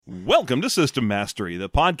Welcome to System Mastery, the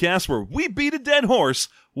podcast where we beat a dead horse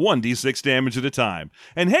 1d6 damage at a time.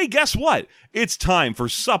 And hey, guess what? It's time for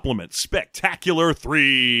Supplement Spectacular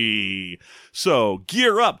 3. So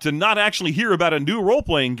gear up to not actually hear about a new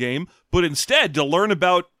role-playing game, but instead to learn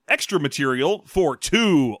about extra material for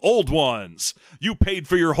 2 old ones. You paid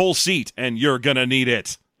for your whole seat, and you're gonna need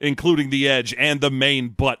it, including the edge and the main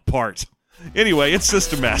butt part. Anyway, it's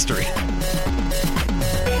System Mastery.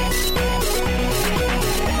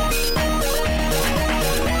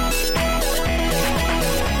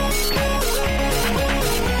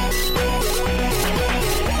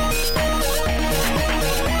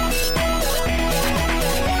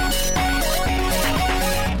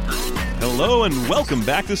 Hello and welcome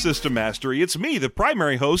back to System Mastery. It's me, the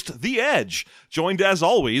primary host, The Edge, joined as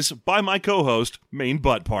always by my co-host, Main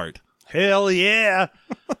Butt Part. Hell yeah.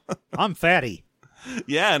 I'm fatty.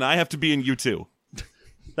 Yeah, and I have to be in you too.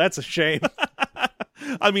 That's a shame.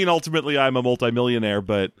 I mean, ultimately I'm a multimillionaire,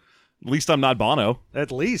 but at least I'm not Bono.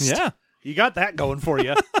 At least. Yeah. You got that going for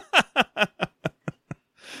you.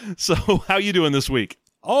 So, how you doing this week?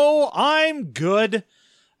 Oh, I'm good.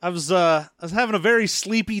 I was having a very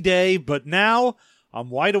sleepy day, but now I'm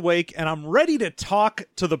wide awake and I'm ready to talk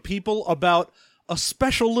to the people about a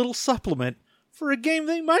special little supplement for a game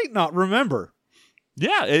they might not remember.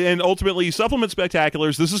 Yeah, and ultimately, Supplement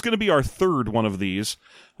Spectaculars, this is going to be our third one of these.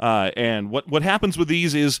 And what happens with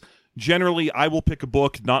these is, generally, I will pick a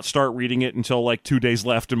book, not start reading it until like 2 days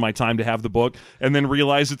left in my time to have the book, and then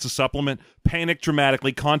realize it's a supplement, panic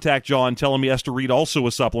dramatically, contact John, tell him he has to read also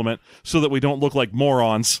a supplement, so that we don't look like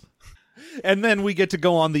morons. And then we get to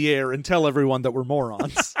go on the air and tell everyone that we're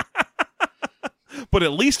morons. But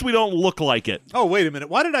at least we don't look like it. Oh, wait a minute.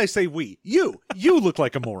 Why did I say we? You look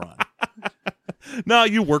like a moron. No,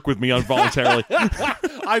 you work with me involuntarily.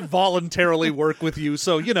 I voluntarily work with you,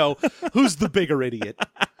 so, you know, who's the bigger idiot?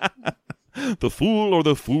 The fool or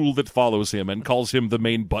the fool that follows him and calls him the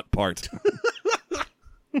main butt part.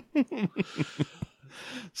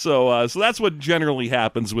 So that's what generally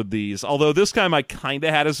happens with these. Although this time I kind of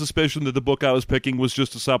had a suspicion that the book I was picking was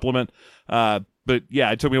just a supplement. But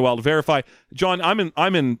yeah, it took me a while to verify. John,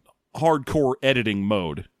 I'm in hardcore editing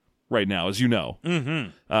mode right now, as you know.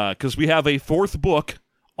 Mm-hmm. Because we have a fourth book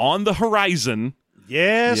on the horizon.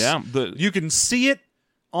 Yes. Yeah. You can see it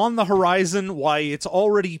on the horizon. Why, it's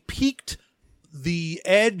already peaked the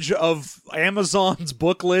edge of Amazon's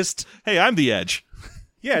book list. Hey, I'm the Edge.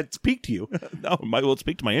 Yeah, it's peaked you. No, it might well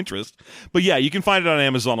speak to my interest. But yeah, you can find it on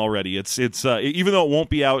Amazon already. It's even though it won't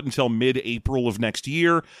be out until mid-April of next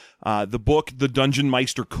year, the book, The Dungeon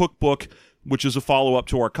Meister Cookbook, which is a follow-up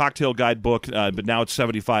to our cocktail guide book, but now it's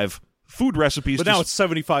 75 food recipes. But now it's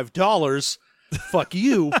 $75. Fuck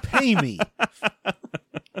you, pay me.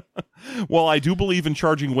 Well, I do believe in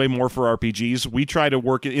charging way more for RPGs. We try to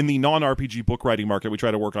work in the non-RPG book writing market. We try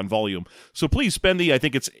to work on volume. So please spend I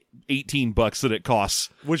think it's $18 that it costs.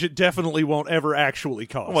 Which it definitely won't ever actually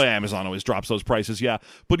cost. Well, Amazon always drops those prices, yeah.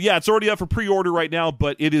 But yeah, it's already up for pre-order right now,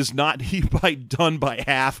 but it is not done by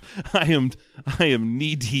half. I am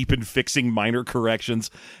knee-deep in fixing minor corrections.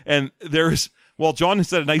 And while John has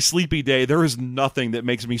had a nice sleepy day, there is nothing that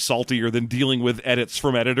makes me saltier than dealing with edits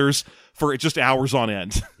from editors for just hours on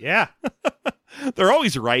end. Yeah. They're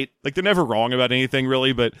always right. Like, they're never wrong about anything,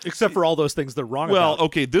 really, but... Except for all those things they're wrong about. Well,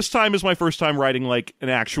 okay, this time is my first time writing, like, an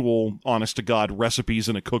actual, honest-to-God, recipes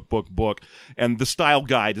in a cookbook book, and the style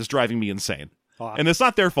guide is driving me insane. And it's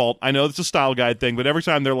not their fault. I know it's a style guide thing, but every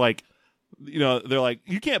time they're like,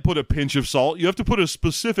 you can't put a pinch of salt. You have to put a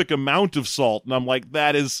specific amount of salt. And I'm like,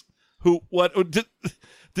 that is...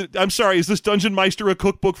 I'm sorry, is this Dungeon Meister a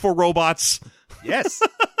cookbook for robots? Yes.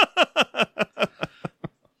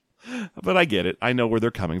 But I get it. I know where they're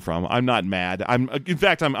coming from. I'm not mad. In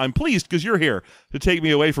fact, I'm pleased because you're here to take me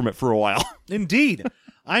away from it for a while. Indeed.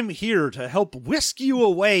 I'm here to help whisk you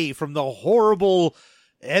away from the horrible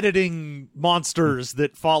editing monsters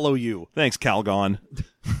that follow you. Thanks, Calgon.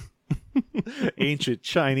 Ancient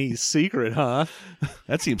Chinese secret, huh?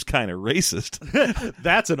 That seems kind of racist.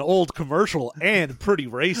 That's an old commercial and pretty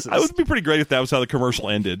racist. It would be pretty great if that was how the commercial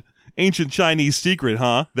ended. Ancient Chinese secret,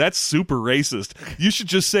 huh? That's super racist. You should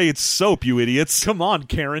just say it's soap, you idiots. Come on,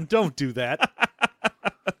 Karen, don't do that.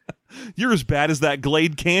 You're as bad as that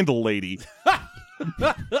Glade candle lady.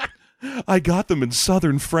 I got them in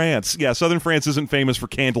southern France. Yeah, southern France isn't famous for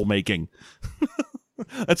candle making.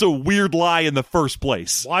 That's a weird lie in the first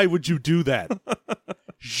place. Why would you do that?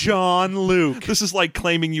 Jean-Luc. This is like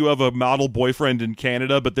claiming you have a model boyfriend in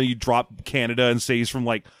Canada, but then you drop Canada and say he's from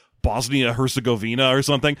like Bosnia-Herzegovina or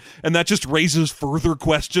something, and that just raises further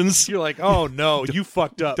questions. You're like, oh no, you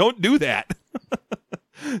fucked up. Don't do that.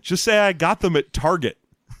 Just say I got them at Target.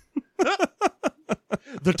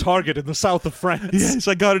 The Target in the south of France. Yes,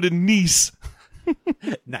 I got it in Nice.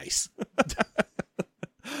 Nice.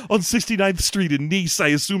 On 69th Street in Nice. I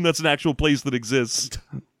assume that's an actual place that exists.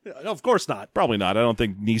 Of course not. Probably not. I don't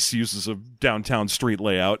think Nice uses a downtown street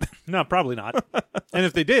layout. No, probably not. And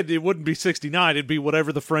if they did, it wouldn't be 69. It'd be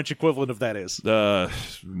whatever the French equivalent of that is.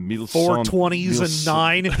 420s and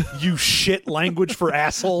 9, you shit language for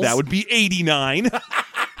assholes. That would be 89.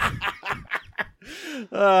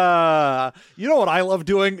 You know what I love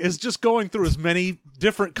doing is just going through as many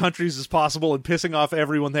different countries as possible and pissing off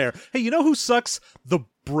everyone there. Hey, you know who sucks? The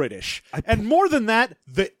British. And more than that,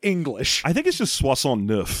 the English. I think it's just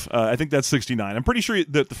 69. I think that's 69. I'm pretty sure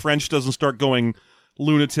that the French doesn't start going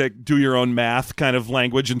lunatic, do your own math kind of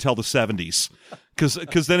language until the 70s.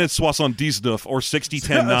 Because then it's 79 or 60,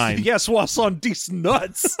 10, 9. Yes, 70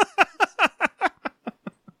 nuts.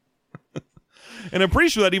 And I'm pretty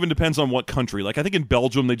sure that even depends on what country. Like, I think in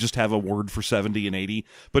Belgium, they just have a word for 70 and 80.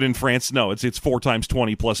 But in France, no, it's 4 times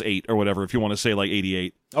 20 plus 8 or whatever, if you want to say, like,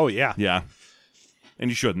 88. Oh, yeah. Yeah.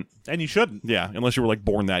 And you shouldn't. And you shouldn't. Yeah, unless you were, like,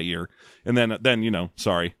 born that year. And then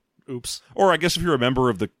sorry. Oops. Or I guess if you're a member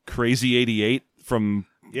of the Crazy 88 from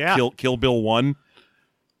Kill Bill 1.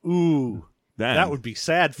 Ooh. Then, that would be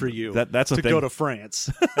sad for you that's a to thing. Go to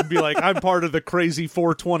France and be like, I'm part of the crazy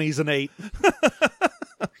 420s and 8.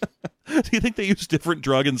 Do you think they use different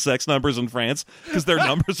drug and sex numbers in France because their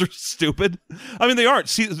numbers are stupid? I mean, they aren't.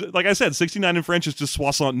 See, like I said, 69 in French is just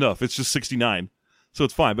 69. It's just 69. So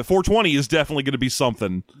it's fine. But 420 is definitely going to be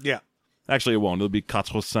something. Yeah. Actually, it won't. It'll be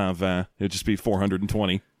 420. It'll just be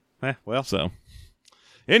 420. Well. So,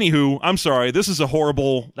 anywho, I'm sorry. This is a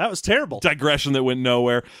horrible... That was terrible. ...digression that went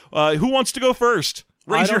nowhere. Who wants to go first?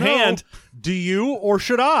 Raise your hand. Do you or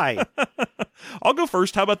should I? I'll go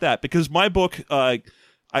first. How about that? Because my book...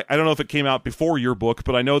 I don't know if it came out before your book,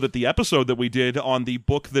 but I know that the episode that we did on the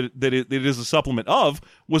book that it is a supplement of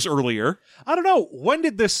was earlier. I don't know. When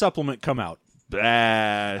did this supplement come out?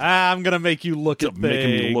 I'm going to make you look at things.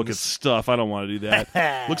 Making me look at stuff. I don't want to do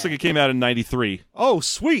that. Looks like it came out in 93. Oh,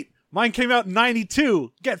 sweet. Mine came out in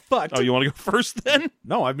 92. Get fucked. Oh, you want to go first then?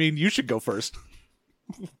 No, I mean, you should go first.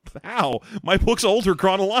 How? My book's older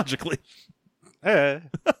chronologically.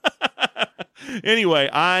 Anyway,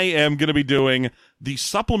 I am going to be doing the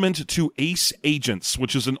supplement to Ace Agents,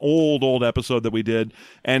 which is an old episode that we did,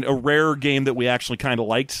 and a rare game that we actually kind of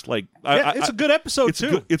liked. Like, it's a good episode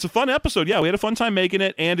too. It's a fun episode. Yeah, we had a fun time making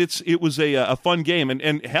it, and it was a fun game.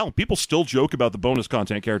 And hell, people still joke about the bonus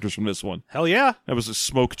content characters from this one. Hell yeah, that was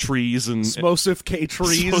Smoke Trees and Smosif K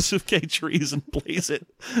Trees, Smosif K Trees, and Blaze It,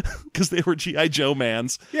 because they were GI Joe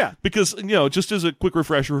mans. Yeah, because just as a quick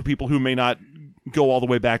refresher for people who may not go all the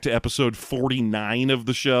way back to episode 49 of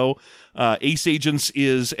the show. Ace Agents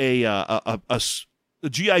is a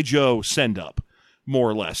G.I. Joe send-up, more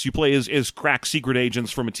or less. You play as crack secret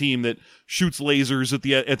agents from a team that shoots lasers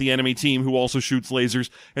at the enemy team who also shoots lasers,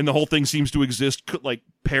 and the whole thing seems to exist like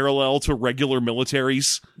parallel to regular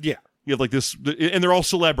militaries. Yeah. You have like this, and they're all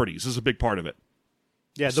celebrities is a big part of it.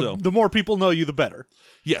 Yeah, the more people know you, the better.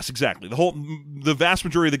 Yes, exactly. The vast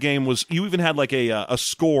majority of the game was, you even had like a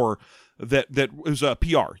score that was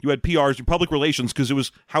PR. You had PRs, your public relations, because it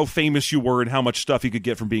was how famous you were and how much stuff you could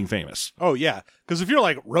get from being famous. Oh, yeah. Because if you're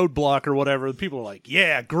like Roadblock or whatever, people are like,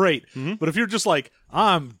 yeah, great. Mm-hmm. But if you're just like,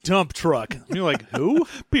 I'm Dump Truck, and you're like, who?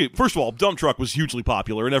 First of all, Dump Truck was hugely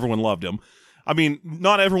popular and everyone loved him. I mean,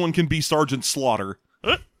 not everyone can be Sergeant Slaughter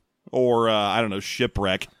or, I don't know,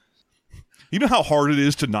 Shipwreck. You know how hard it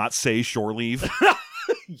is to not say shore leave?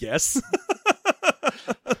 Yes.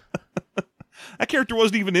 That character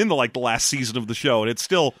wasn't even in the last season of the show, and it's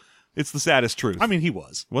the saddest truth. I mean, he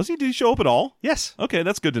was. Was he? Did he show up at all? Yes. Okay,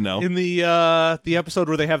 that's good to know. In the episode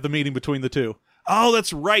where they have the meeting between the two. Oh,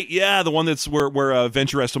 that's right. Yeah, the one that's where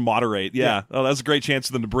Venture has to moderate. Yeah. Oh, that's a great chance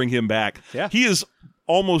for them to bring him back. Yeah. He is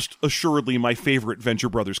almost assuredly my favorite Venture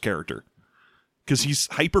Brothers character. Because he's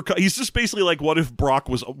he's just basically like what if Brock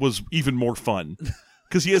was even more fun.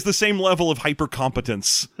 Because he has the same level of hyper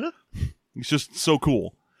competence. He's just so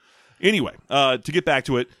cool. Anyway, to get back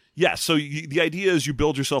to it, yeah, so the idea is you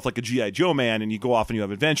build yourself like a G.I. Joe man, and you go off and you have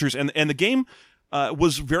adventures, and the game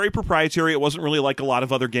was very proprietary. It wasn't really like a lot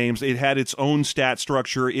of other games. It had its own stat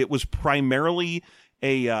structure. It was primarily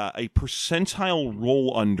a percentile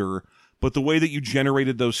roll under, but the way that you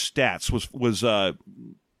generated those stats was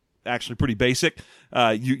actually pretty basic.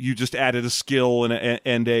 You just added a skill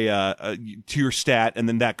and a to your stat, and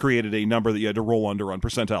then that created a number that you had to roll under on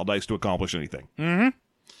percentile dice to accomplish anything. Mm-hmm.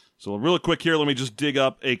 So real quick here, let me just dig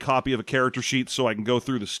up a copy of a character sheet so I can go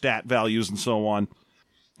through the stat values and so on.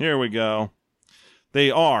 Here we go.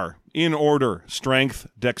 They are, in order, strength,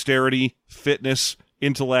 dexterity, fitness,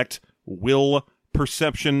 intellect, will,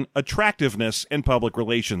 perception, attractiveness, and public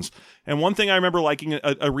relations. And one thing I remember liking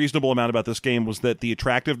a reasonable amount about this game was that the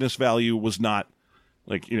attractiveness value was not,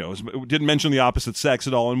 like, you know, it didn't mention the opposite sex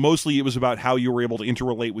at all, and mostly it was about how you were able to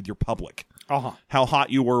interrelate with your public. How hot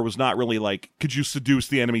you were was not really like, could you seduce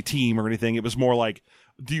the enemy team or anything? It was more like,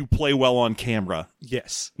 do you play well on camera?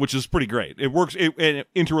 Yes. Which is pretty great. It works, it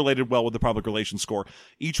interrelated well with the public relations score.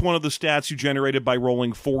 Each one of the stats you generated by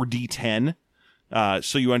rolling 4d10.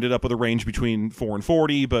 So you ended up with a range between 4 and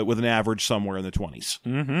 40, but with an average somewhere in the 20s.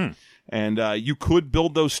 Mm-hmm. And you could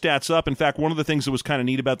build those stats up. In fact, one of the things that was kind of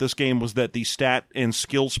neat about this game was that the stat and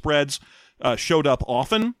skill spreads showed up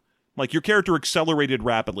often. Like, your character accelerated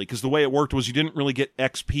rapidly, because the way it worked was you didn't really get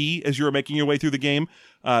XP as you were making your way through the game,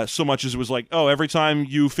 so much as it was like, oh, every time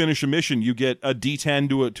you finish a mission, you get a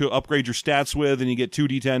D10 to upgrade your stats with, and you get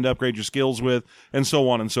 2d10 to upgrade your skills with, and so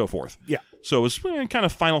on and so forth. Yeah. So it was kind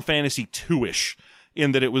of Final Fantasy II-ish,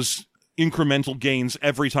 in that it was incremental gains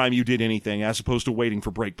every time you did anything, as opposed to waiting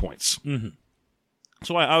for breakpoints. Mm-hmm.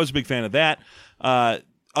 So I was a big fan of that.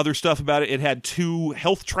 Other stuff about it, it had 2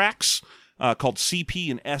 health tracks, called CP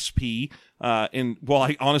and SP. And, well,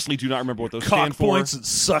 I honestly do not remember what those stand for. Cock points and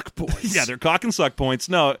suck points. Yeah, they're cock and suck points.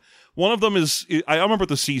 No, one of them is, I don't remember what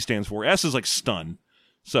the C stands for. S is like stun.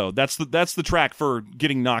 So that's the track for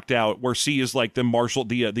getting knocked out, where C is like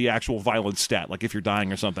the actual violence stat, like if you're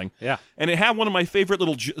dying or something. Yeah. And it had one of my favorite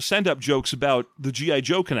little send-up jokes about the G.I.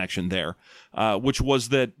 Joe connection there, which was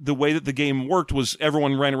that the way that the game worked was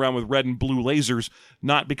everyone ran around with red and blue lasers,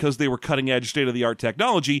 not because they were cutting-edge state-of-the-art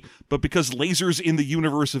technology, but because lasers in the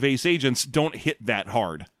universe of Ace Agents don't hit that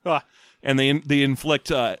hard. And they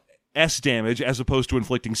inflict S damage as opposed to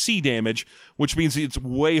inflicting C damage, which means it's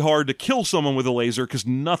way hard to kill someone with a laser because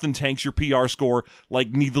nothing tanks your PR score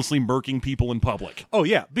like needlessly murking people in public. Oh,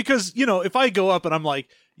 yeah, because, you know, if I go up and I'm like,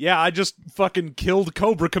 yeah, I just fucking killed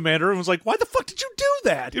Cobra Commander, and was like, why the fuck did you do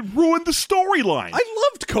that? It ruined the storyline. I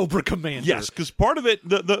loved Cobra Commander. Yes, because part of it,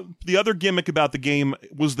 the other gimmick about the game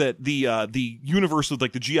was that the universe of,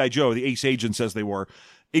 like, the G.I. Joe, the Ace Agents as they were,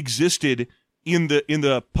 existed in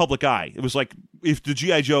the public eye. It was like if the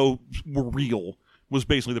G.I. Joe were real, was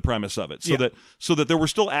basically the premise of it. So that there were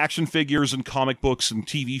still action figures and comic books and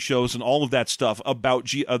TV shows and all of that stuff about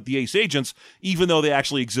the Ace Agents, even though they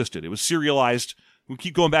actually existed. It was serialized. We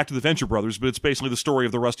keep going back to the Venture Brothers, but it's basically the story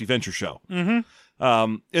of the Rusty Venture show. Mm-hmm.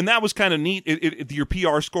 And that was kind of neat. Your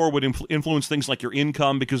PR score would influence things like your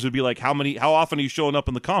income, because it would be like, how often are you showing up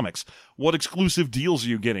in the comics? What exclusive deals are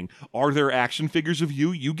you getting? Are there action figures of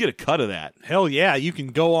you? You get a cut of that. Hell yeah, you can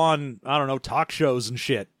go on, I don't know, talk shows and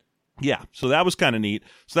shit. Yeah, so that was kind of neat.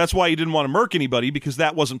 So that's why you didn't want to murk anybody, because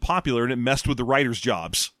that wasn't popular and it messed with the writers'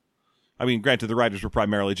 jobs. I mean, granted, the writers were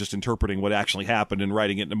primarily just interpreting what actually happened and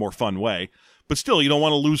writing it in a more fun way. But still, you don't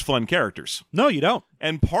want to lose fun characters. No, you don't.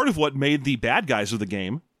 And part of what made the bad guys of the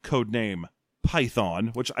game, codename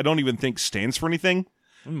Python, which I don't even think stands for anything.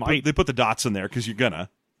 They put the dots in there because you're gonna.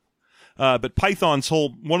 But Python's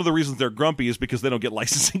one of the reasons they're grumpy is because they don't get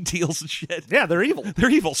licensing deals and shit. Yeah, they're evil.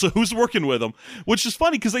 They're evil, so who's working with them? Which is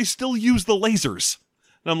funny because they still use the lasers.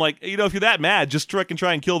 And I'm like, if you're that mad, just try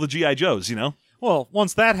and kill the G.I. Joes, you know? Well,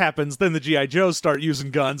 once that happens, then the G.I. Joes start using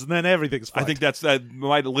guns, and then everything's fine. I think that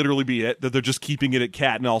might literally be it, that they're just keeping it at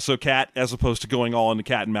cat and also cat, as opposed to going all into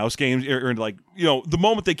cat and mouse games. Or like, the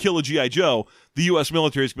moment they kill a G.I. Joe, the U.S.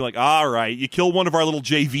 military is going to be like, all right, you kill one of our little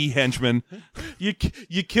JV henchmen. You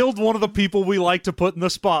killed one of the people we like to put in the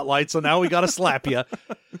spotlight, so now we got to slap you.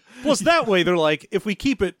 Plus, that way, they're like, if we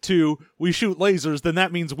keep it to we shoot lasers, then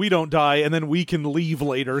that means we don't die, and then we can leave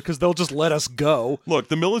later, because they'll just let us go. Look,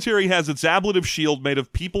 the military has its ablative shield made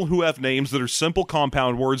of people who have names that are simple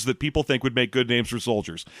compound words that people think would make good names for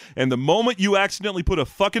soldiers. And the moment you accidentally put a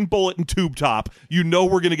fucking bullet in tube top, you know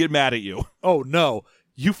we're going to get mad at you. Oh, no.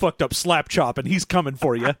 You fucked up Slap Chop, and he's coming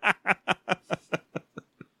for you.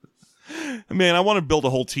 Man, I want to build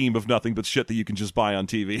a whole team of nothing but shit that you can just buy on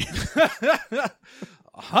TV.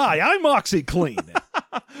 Hi, I'm OxyClean.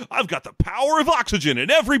 I've got the power of oxygen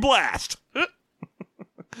in every blast.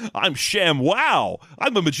 I'm ShamWow.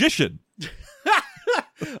 I'm a magician.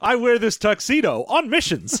 I wear this tuxedo on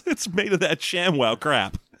missions. It's made of that ShamWow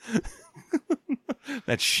crap.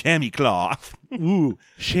 That chamois cloth. Ooh,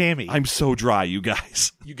 chamois. I'm so dry, you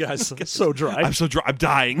guys. You guys are so dry. I'm so dry. I'm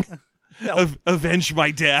dying. Avenge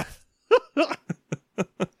my death.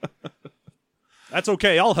 That's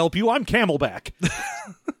okay. I'll help you. I'm Camelback.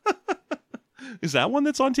 Is that one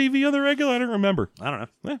that's on TV on the regular? I don't remember. I don't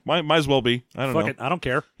know. Might as well be. I don't know. Fuck it. I don't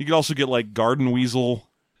care. You could also get like Garden Weasel.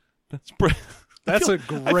 That's a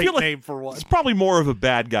great name for one. It's probably more of a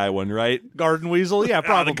bad guy one, right? Garden Weasel? Yeah,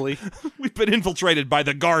 probably. We've been infiltrated by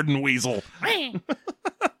the Garden Weasel.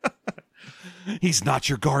 He's not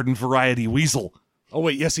your garden variety weasel. Oh,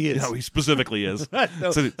 wait, yes, he is. No, he specifically is.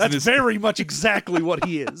 No, So that's very much exactly what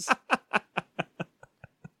he is.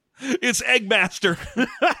 It's Eggmaster.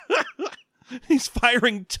 He's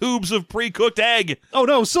firing tubes of pre-cooked egg. Oh,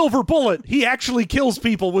 no, Silver Bullet. He actually kills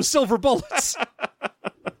people with silver bullets.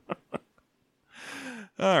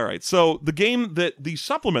 All right, so the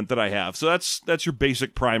supplement that I have, so that's your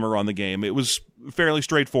basic primer on the game. It was fairly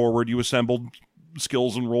straightforward. You assembled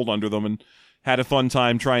skills and rolled under them and had a fun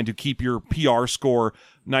time trying to keep your PR score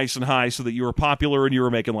nice and high so that you were popular and you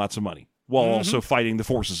were making lots of money while also fighting the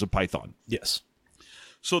forces of Python. Yes.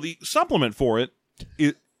 So the supplement for it,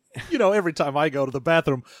 You know, every time I go to the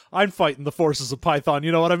bathroom, I'm fighting the forces of Python.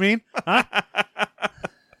 You know what I mean?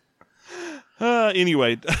 Huh?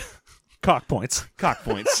 anyway, Cock points. cock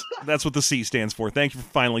points. That's what the C stands for. Thank you for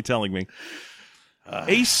finally telling me.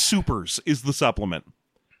 Ace Supers is the supplement.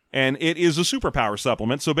 And it is a superpower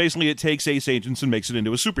supplement, so basically it takes Ace Agents and makes it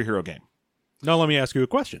into a superhero game. Now let me ask you a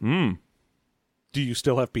question. Do you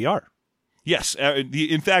still have PR? Yes.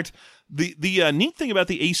 In fact, the neat thing about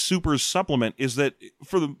the Ace Supers supplement is that,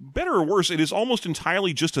 for the better or worse, it is almost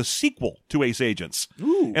entirely just a sequel to Ace Agents.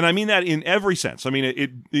 Ooh. And I mean that in every sense. I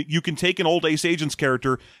mean, you can take an old Ace Agents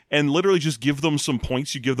character and literally just give them some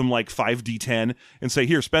points. You give them like 5d10 and say,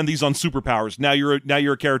 here, spend these on superpowers. Now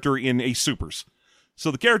you're a character in Ace Supers. So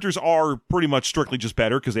the characters are pretty much strictly just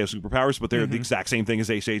better because they have superpowers, but they're the exact same thing as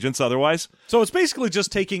Ace Agents otherwise. So it's basically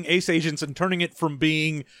just taking Ace Agents and turning it from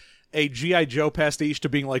being a G.I. Joe pastiche to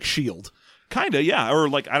being like S.H.I.E.L.D. Kind of, yeah. Or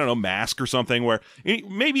like, I don't know, Mask or something where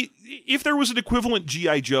maybe if there was an equivalent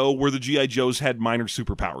G.I. Joe where the G.I. Joes had minor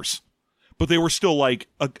superpowers, but they were still like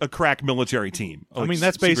a crack military team. I like mean,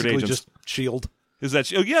 that's secret basically agents. just S.H.I.E.L.D. Is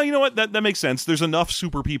that, oh, yeah, you know what? That makes sense. There's enough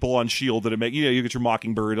super people on S.H.I.E.L.D. that it make, you get your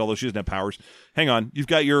Mockingbird, although she doesn't have powers. Hang on. You've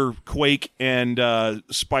got your Quake and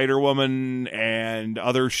Spider-Woman and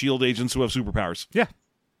other S.H.I.E.L.D. agents who have superpowers. Yeah.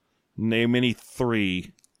 Name any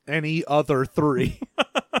three. Any other three.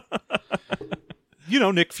 You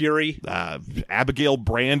know, Nick Fury. Abigail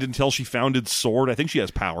Brand until she founded S.W.O.R.D. I think she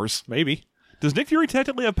has powers. Maybe. Does Nick Fury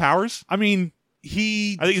technically have powers? I mean,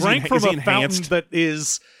 he I think drank from is he a fountain enhanced? that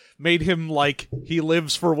is made him like he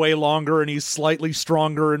lives for way longer and he's slightly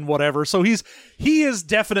stronger and whatever. So he is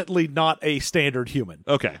definitely not a standard human.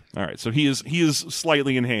 Okay, all right. So he is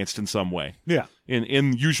slightly enhanced in some way. Yeah.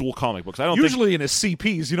 In usual comic books, I don't Usually in his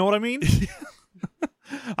CPs, you know what I mean?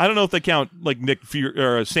 I don't know if they count like Nick Fury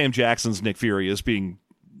or Sam Jackson's Nick Fury as being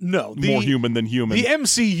No, more human than human. The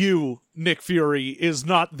MCU Nick Fury is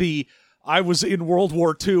not the I was in World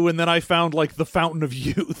War II and then I found like the Fountain of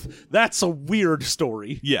Youth. That's a weird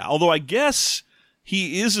story. Yeah, although I guess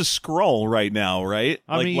he is a Skrull right now, right?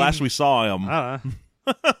 I mean, last we saw him.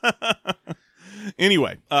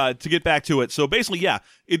 Anyway, to get back to it, so basically, yeah,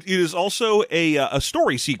 it is also a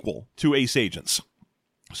story sequel to Ace Agents.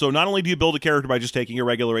 So not only do you build a character by just taking a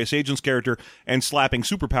regular Ace Agents character and slapping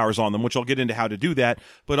superpowers on them, which I'll get into how to do that,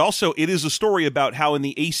 but also it is a story about how in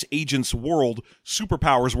the Ace Agents world,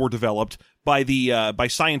 superpowers were developed by by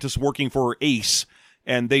scientists working for Ace,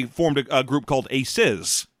 and they formed a group called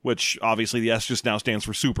ACES, which obviously the S just now stands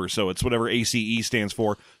for super, so it's whatever ACE stands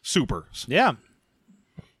for, super. Yeah.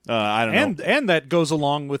 I don't know. And that goes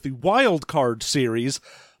along with the Wild Card series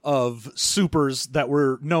of supers that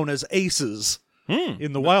were known as aces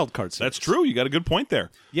in the Wild Card series. That's true. You got a good point there.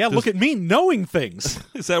 Yeah, look at me knowing things.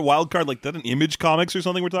 Is that Wild Card like that? An Image Comics or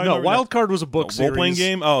something we're talking No, about? Wild Card was a book series. Role-playing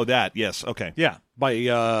game? Oh, that. Yes. Okay. Yeah, by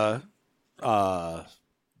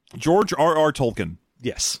George R.R. Tolkien.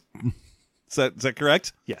 yes. Is that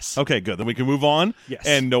correct? Yes. Okay, good. Then we can move on. Yes.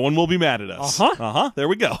 And no one will be mad at us. Uh-huh. Uh-huh. There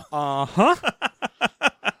we go. Uh-huh.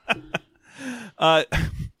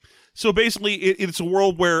 So basically, it's a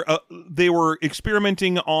world where they were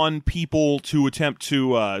experimenting on people to attempt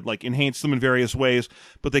to like enhance them in various ways,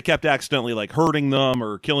 but they kept accidentally like hurting them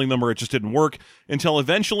or killing them, or it just didn't work until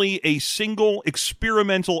eventually a single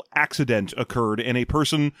experimental accident occurred, and a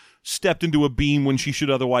person stepped into a beam when she should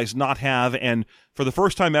otherwise not have, and for the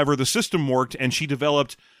first time ever, the system worked, and she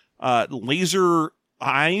developed laser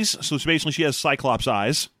eyes. So basically, she has Cyclops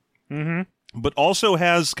eyes, but also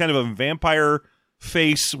has kind of a vampire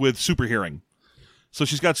face with super hearing. So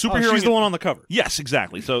she's got super hearing. She's the one on the cover. Yes,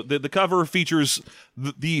 exactly. So the cover features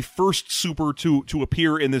the first super to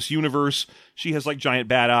appear in this universe. She has like giant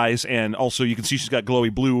bat eyes, and also you can see she's got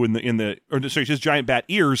glowy blue she has giant bat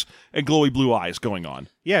ears and glowy blue eyes going on.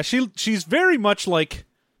 Yeah, she's very much like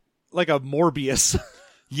a Morbius.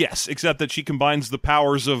 Yes, except that she combines the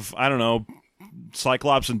powers of, I don't know,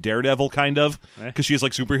 Cyclops and Daredevil kind of, because she has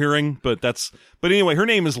like super hearing, but anyway, her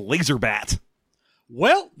name is Laserbat.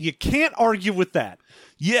 Well, you can't argue with that.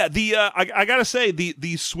 Yeah, I gotta say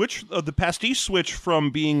the switch, the pastiche switch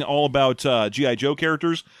from being all about GI Joe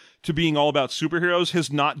characters to being all about superheroes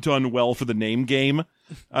has not done well for the name game.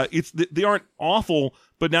 They aren't awful,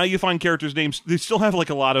 but now you find characters' names. They still have like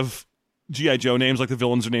a lot of GI Joe names, like the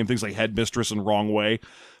villains are named things like Headmistress and Wrong Way,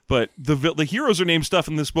 but the heroes are named stuff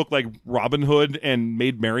in this book like Robin Hood and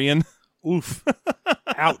Maid Marian. Oof.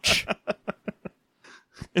 Ouch.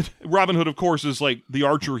 And Robin Hood, of course, is like the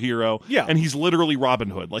archer hero. Yeah. And he's literally Robin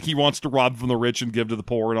Hood. Like, he wants to rob from the rich and give to the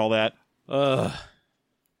poor and all that.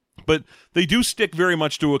 But they do stick very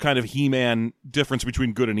much to a kind of He-Man difference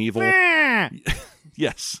between good and evil.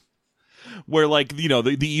 Yes. Where, like, you know,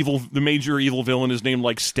 the major evil villain is named,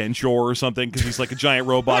 like, Stenchor or something, because he's like a giant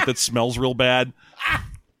robot that smells real bad.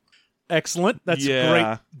 Excellent. That's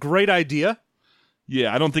a great idea.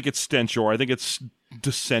 Yeah, I don't think it's Stenchor. I think it's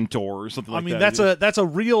Descentor or something like that. I mean, that's a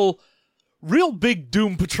real big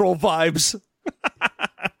Doom Patrol vibes.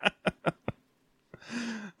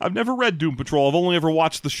 I've never read Doom Patrol. I've only ever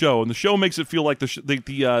watched the show, and the show makes it feel like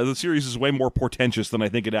the series is way more portentous than I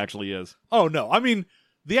think it actually is. Oh, no. I mean,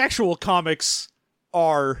 the actual comics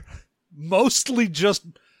are mostly just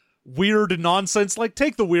weird nonsense. Like,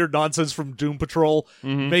 take the weird nonsense from Doom Patrol,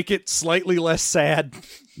 make it slightly less sad.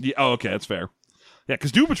 Yeah. Oh, okay, that's fair. Yeah,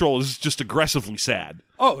 because Doom Patrol is just aggressively sad.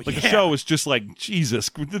 Oh, like the show is just like, Jesus,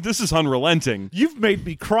 this is unrelenting. You've made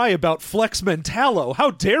me cry about Flex Mentallo.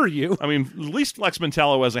 How dare you? I mean, at least Flex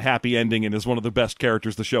Mentallo has a happy ending and is one of the best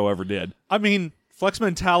characters the show ever did. I mean, Flex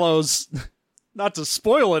Mentallo's, not to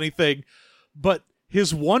spoil anything, but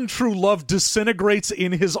his one true love disintegrates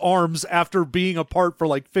in his arms after being apart for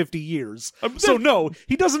like 50 years. So no,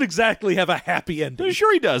 he doesn't exactly have a happy ending.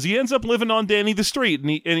 Sure he does. He ends up living on Danny the Street, and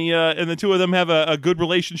the two of them have a good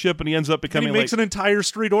relationship, and he ends up becoming and he makes an entire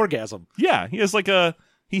street orgasm. Yeah, he has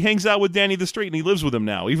he hangs out with Danny the Street, and he lives with him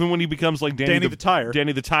now, even when he becomes like Danny the Tire.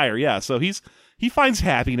 Danny the Tire, yeah. So he finds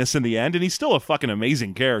happiness in the end, and he's still a fucking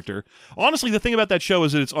amazing character. Honestly, the thing about that show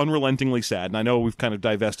is that it's unrelentingly sad, and I know we've kind of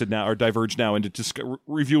diverged now into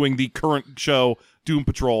reviewing the current show, Doom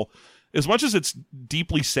Patrol. As much as it's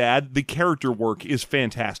deeply sad, the character work is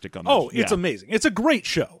fantastic on that. Oh, it's amazing. It's a great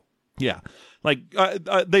show. Yeah. Like,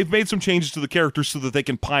 they've made some changes to the characters so that they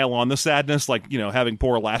can pile on the sadness, like, you know, having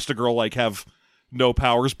poor Elastigirl, like, have no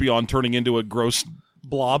powers beyond turning into a gross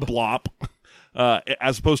blob.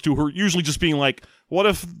 As opposed to her usually just being like, what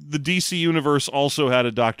if the DC universe also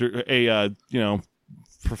had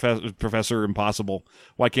Professor Impossible?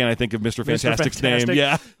 Why can't I think of Mr. Fantastic's name?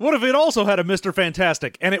 Yeah. What if it also had a Mr.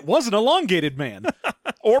 Fantastic and it was an elongated man?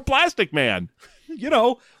 Or Plastic Man. You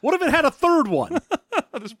know, what if it had a third one?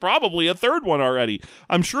 There's probably a third one already.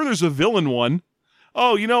 I'm sure there's a villain one.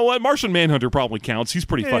 Oh, you know what? Martian Manhunter probably counts. He's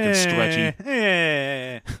pretty fucking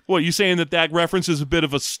stretchy. What, you saying that reference is a bit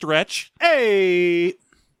of a stretch? Hey!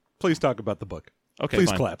 Please talk about the book. Okay, please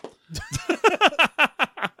fine. Clap.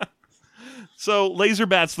 So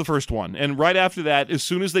Laserbat's the first one, and right after that, as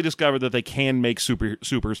soon as they discover that they can make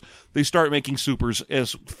supers, they start making supers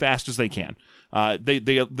as fast as they can.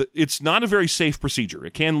 It's not a very safe procedure.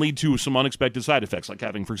 It can lead to some unexpected side effects, like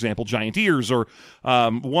having, for example, giant ears, or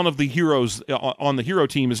one of the heroes on the hero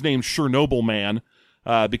team is named Chernobyl Man,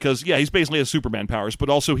 because, yeah, he's basically has Superman powers, but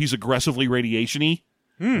also he's aggressively radiation-y.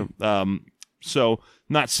 So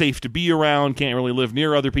not safe to be around, can't really live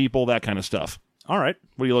near other people, that kind of stuff. All right.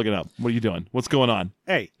 What are you looking up? What are you doing? What's going on?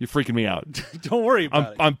 Hey. You're freaking me out. Don't worry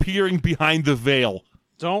about it. I'm peering behind the veil.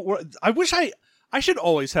 Don't worry. I wish I should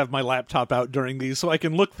always have my laptop out during these so I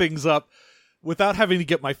can look things up without having to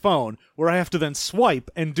get my phone, where I have to then swipe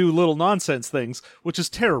and do little nonsense things, which is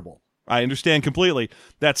terrible. I understand completely.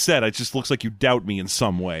 That said, it just looks like you doubt me in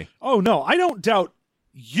some way. Oh, no. I don't doubt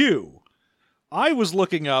you. I was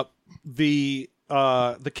looking up the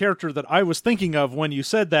character that I was thinking of when you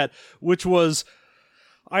said that, which was,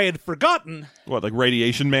 I had forgotten. What, like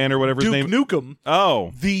Radiation Man or whatever his name? Duke Nukem.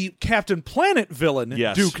 Oh. The Captain Planet villain,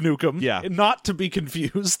 yes. Duke Nukem. Yeah. Not to be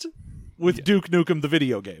confused with Duke Nukem, the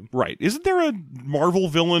video game. Right. Isn't there a Marvel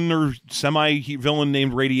villain or semi-villain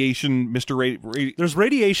named Radiation, There's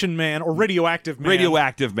Radiation Man or Radioactive Man.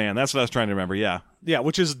 Radioactive Man. That's what I was trying to remember, yeah. Yeah,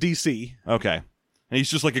 which is DC. Okay. And he's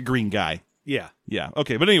just like a green guy. Yeah. Yeah.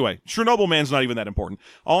 Okay. But anyway, Chernobyl Man's not even that important.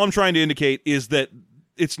 All I'm trying to indicate is that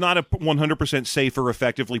it's not a 100% safe or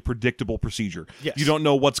effectively predictable procedure. Yes. You don't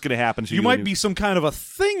know what's going to happen to you. You might be some kind of a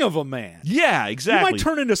thing of a man. Yeah, exactly. You might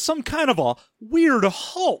turn into some kind of a weird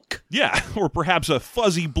Hulk. Yeah, or perhaps a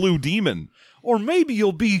fuzzy blue demon. Or maybe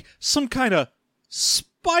you'll be some kind of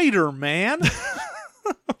Spider-Man.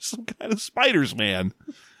 Some kind of Spiders Man.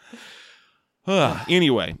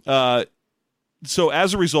 Anyway, So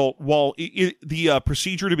as a result, while the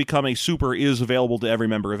procedure to become a super is available to every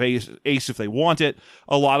member of Ace if they want it,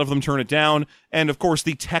 a lot of them turn it down. And of course,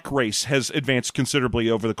 the tech race has advanced considerably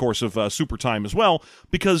over the course of super time as well,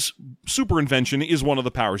 because super invention is one of the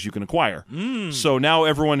powers you can acquire. So now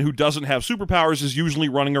everyone who doesn't have superpowers is usually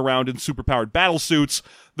running around in superpowered battle suits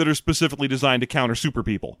that are specifically designed to counter super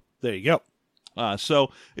people. There you go.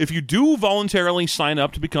 So if you do voluntarily sign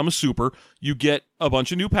up to become a super, you get a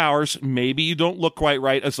bunch of new powers. Maybe you don't look quite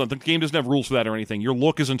right. The game doesn't have rules for that or anything. Your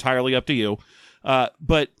look is entirely up to you.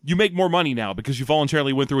 But you make more money now because you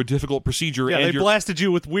voluntarily went through a difficult procedure. Yeah, and they blasted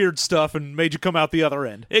you with weird stuff and made you come out the other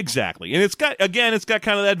end. Exactly. And it's got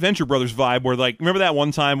kind of that Venture Brothers vibe where, like, remember that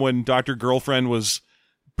one time when Dr. Girlfriend was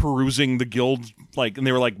perusing the guild, like, and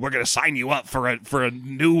they were like, we're going to sign you up for a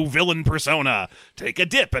new villain persona. Take a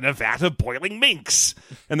dip in a vat of boiling minks.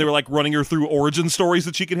 And they were like running her through origin stories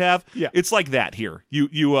that she could have. Yeah. It's like that here. You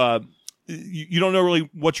don't know really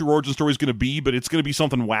what your origin story is going to be, but it's going to be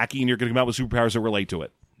something wacky, and you're going to come out with superpowers that relate to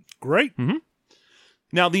it. Great. Mm-hmm.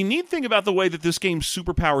 Now, the neat thing about the way that this game's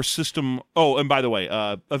superpower system... Oh, and by the way,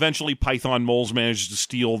 eventually Python moles managed to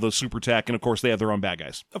steal the super tech, and of course they have their own bad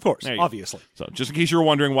guys. Of course, There you go. obviously. So, just in case you were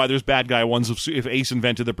wondering why there's bad guy ones if Ace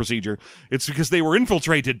invented the procedure, it's because they were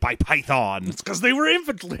infiltrated by Python. It's because they were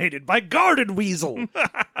infiltrated by Garden Weasel.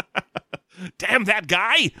 Damn that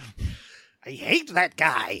guy! I hate that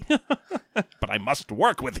guy. But I must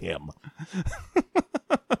work with him.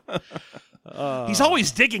 He's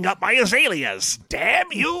always digging up my azaleas.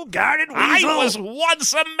 Damn you, Garden Weasel! I was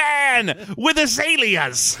once a man with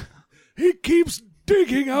azaleas. He keeps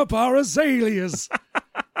digging up our azaleas.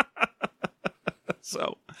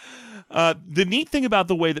 So, the neat thing about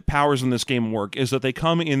the way that powers in this game work is that they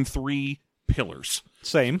come in 3 pillars.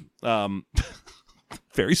 Same.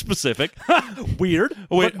 Very specific. Weird.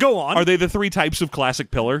 Wait, but go on. Are they the 3 types of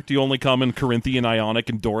classic pillar? Do you only come in Corinthian, Ionic,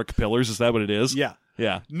 and Doric pillars? Is that what it is? Yeah.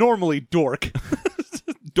 Yeah. Normally dork.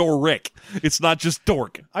 Doric. It's not just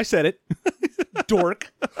dork. I said it.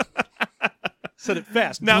 Dork. Said it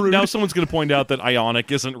fast. Now someone's going to point out that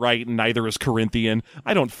Ionic isn't right and neither is Corinthian.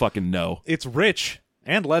 I don't fucking know. It's rich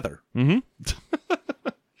and leather. Mm-hmm.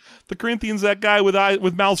 The Corinthian's that guy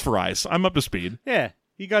with mouths for eyes. I'm up to speed. Yeah.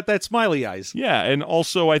 He got that smiley eyes. Yeah, and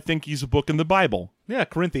also I think he's a book in the Bible. Yeah,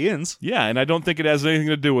 Corinthians. Yeah, and I don't think it has anything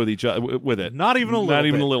to do with with it. Not even a little. Not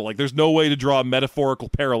even a little. Like, there's no way to draw a metaphorical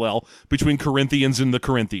parallel between Corinthians and the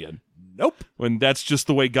Corinthian. Nope. When that's just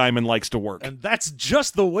the way Gaiman likes to work. And that's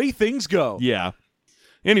just the way things go. Yeah.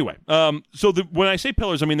 Anyway, so when I say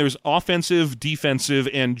pillars, I mean there's offensive, defensive,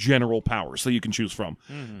 and general powers that you can choose from.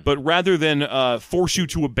 Mm-hmm. But rather than force you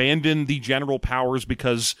to abandon the general powers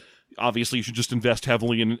because obviously you should just invest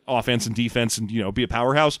heavily in offense and defense and, be a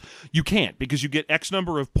powerhouse, you can't, because you get X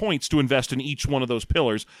number of points to invest in each one of those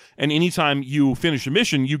pillars. And anytime you finish a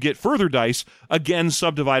mission, you get further dice, again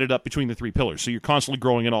subdivided up between the 3 pillars. So you're constantly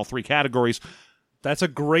growing in all 3 categories. That's a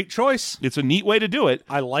great choice. It's a neat way to do it.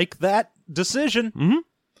 I like that decision. Mm-hmm.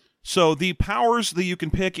 So the powers that you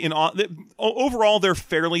can pick overall, they're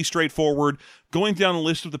fairly straightforward. Going down the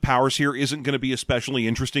list of the powers here isn't going to be especially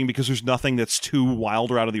interesting because there's nothing that's too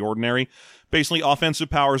wild or out of the ordinary. Basically,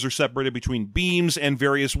 offensive powers are separated between beams and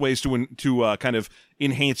various ways to kind of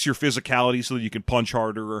enhance your physicality so that you can punch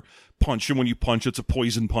harder or punch, and when you punch, it's a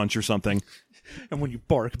poison punch or something. And when you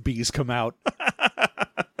bark, bees come out.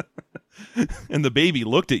 And the baby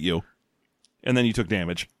looked at you, and then you took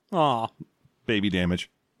damage. Aw. Baby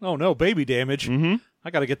damage. Oh no, baby damage. Mm-hmm. I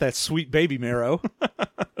gotta get that sweet baby marrow.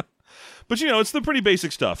 But, it's the pretty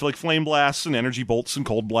basic stuff, like flame blasts and energy bolts and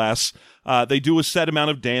cold blasts. They do a set amount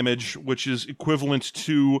of damage, which is equivalent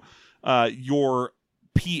to your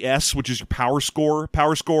PS, which is your power score.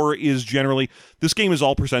 Power score is generally... This game is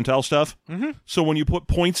all percentile stuff. Mm-hmm. So when you put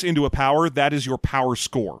points into a power, that is your power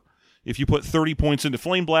score. If you put 30 points into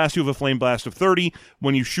Flame Blast, you have a Flame Blast of 30.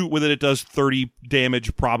 When you shoot with it, it does 30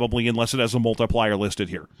 damage, probably, unless it has a multiplier listed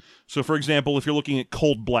here. So, for example, if you're looking at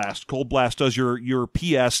Cold Blast does your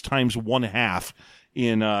PS times 1/2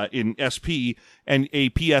 in SP, and a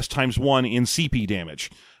PS times 1 in CP damage,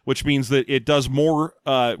 which means that it does more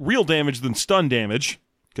real damage than stun damage,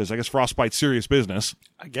 because I guess Frostbite's serious business.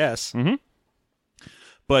 I guess. Mm-hmm.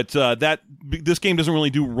 But this game doesn't really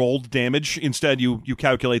do rolled damage. Instead, you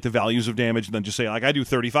calculate the values of damage and then just say, like, I do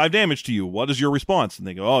 35 damage to you. What is your response? And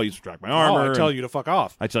they go, oh, you subtract my armor. Oh, I tell you to fuck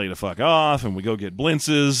off. I tell you to fuck off, and we go get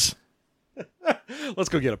blintzes. Let's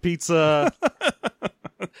go get a pizza.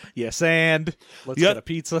 Yes, and let's get a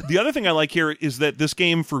pizza. The other thing I like here is that this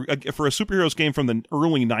game, for a superheroes game from the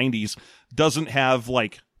early 90s, doesn't have,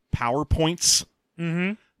 like, power points.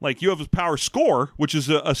 Mm-hmm. Like, you have a power score, which is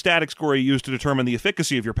a static score you use to determine the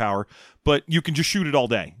efficacy of your power, but you can just shoot it all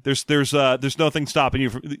day. There's nothing stopping you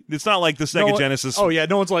from. It's not like the Sega Genesis. Oh yeah,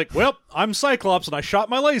 no one's like, well, I'm Cyclops and I shot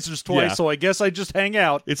my lasers twice, so I guess I just hang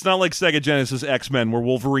out. It's not like Sega Genesis X-Men, where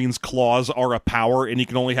Wolverine's claws are a power and you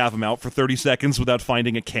can only have them out for 30 seconds without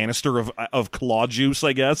finding a canister of claw juice,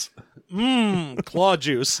 I guess. Claw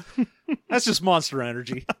juice. That's just Monster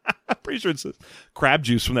Energy. I'm pretty sure it's crab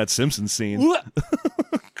juice from that Simpsons scene.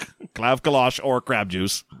 Clav Kalosh or crab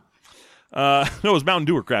juice. No, it was Mountain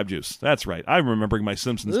Dew or crab juice. That's right. I'm remembering my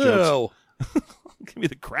Simpsons jokes. Give me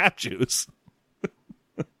the crab juice.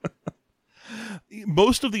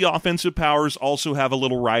 Most of the offensive powers also have a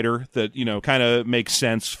little rider that, kind of makes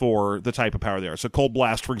sense for the type of power they are. So Cold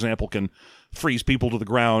Blast, for example, can freeze people to the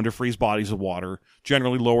ground or freeze bodies of water,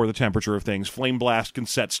 generally lower the temperature of things. Flame Blast can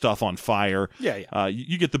set stuff on fire. Yeah.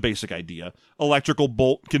 You get the basic idea. Electrical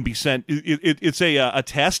Bolt can be sent. It's a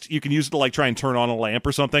test. You can use it to like try and turn on a lamp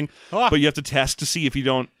or something, but you have to test to see if you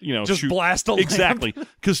don't, just shoot. blast a lamp. Exactly,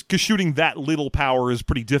 because shooting that little power is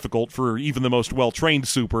pretty difficult for even the most well-trained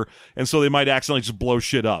super, and so they might accidentally just blow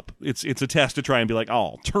shit up. It's a test to try and be like, oh,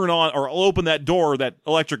 I'll turn on or I'll open that door, that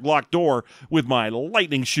electric locked door, with my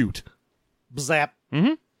lightning shoot. Zap.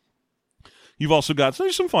 You've also got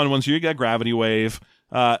there's some fun ones here. You got Gravity Wave.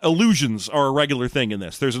 Illusions are a regular thing in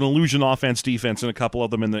this. There's an illusion offense, defense, and a couple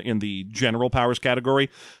of them in the general powers category,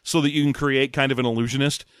 so that you can create kind of an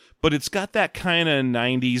illusionist. But it's got that kind of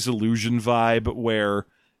 90s illusion vibe where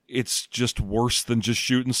it's just worse than just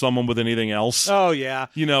shooting someone with anything else. Oh, yeah.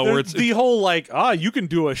 Where it's the whole, you can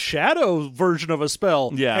do a shadow version of a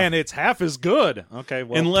spell, and it's half as good. Okay,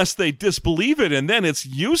 well. Unless they disbelieve it, and then it's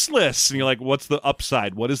useless. And you're like, what's the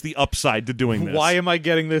upside? What is the upside to doing this? Why am I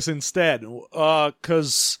getting this instead?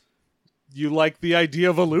 Because you like the idea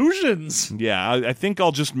of illusions. Yeah, I think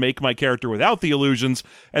I'll just make my character without the illusions,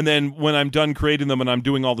 and then when I'm done creating them and I'm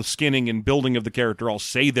doing all the skinning and building of the character, I'll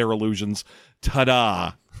say they're illusions.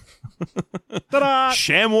 Ta-da! Ta-da!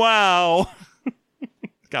 ShamWow!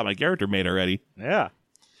 Got my character made already. Yeah.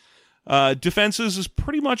 Defenses is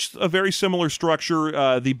pretty much a very similar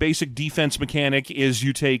structure. The basic defense mechanic is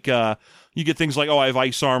you take... you get things like, I have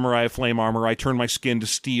ice armor, I have flame armor, I turn my skin to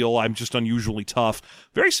steel, I'm just unusually tough.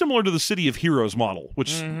 Very similar to the City of Heroes model,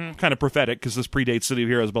 which is kind of prophetic because this predates City of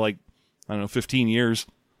Heroes by 15 years.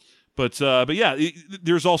 But yeah,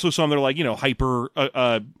 there's also some that are like, hyper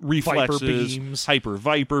reflexes, hyper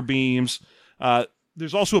viper beams.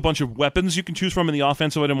 There's also a bunch of weapons you can choose from in the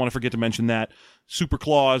offensive. I didn't want to forget to mention that. Super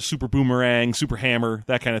claws, super boomerang, super hammer,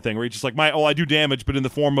 that kind of thing. Where you're just like, I do damage, but in the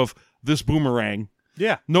form of this boomerang.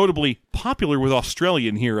 Yeah. Notably popular with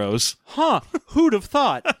Australian heroes. Huh. Who'd have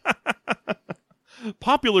thought?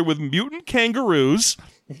 Popular with mutant kangaroos.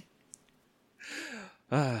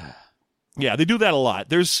 Yeah, they do that a lot.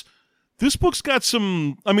 This book's got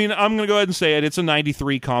some... I'm going to go ahead and say it. It's a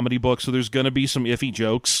 93 comedy book, so there's going to be some iffy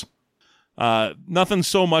jokes. Nothing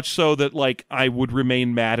so much so that, I would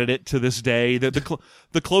remain mad at it to this day.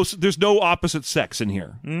 The close... There's no opposite sex in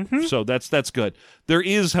here. Mm-hmm. So that's good. There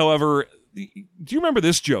is, however... Do you remember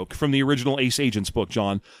this joke from the original Ace Agents book,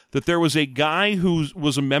 John? That there was a guy who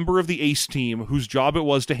was a member of the Ace team whose job it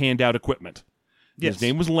was to hand out equipment. Yes. His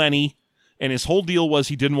name was Lenny. And his whole deal was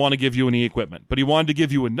he didn't want to give you any equipment. But he wanted to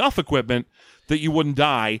give you enough equipment that you wouldn't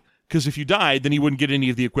die, because if you died, then he wouldn't get any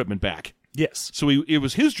of the equipment back. Yes. So it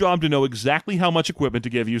was his job to know exactly how much equipment to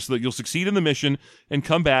give you so that you'll succeed in the mission and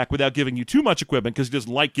come back without giving you too much equipment, because he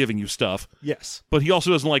doesn't like giving you stuff. Yes. But he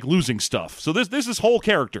also doesn't like losing stuff. So there's this whole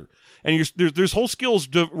character. And there's whole skills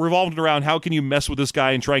revolving around how can you mess with this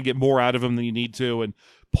guy and try and get more out of him than you need to, and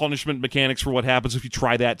punishment mechanics for what happens if you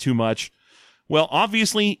try that too much. Well,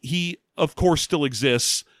 obviously, he, of course, still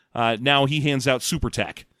exists. Now he hands out super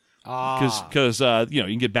tech. Because you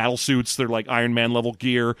can get battle suits. They're like Iron Man level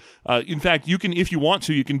gear. In fact, you can, if you want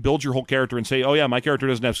to, you can build your whole character and say, oh yeah, my character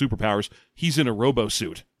doesn't have superpowers. He's in a robo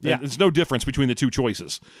suit. Yeah. There's no difference between the two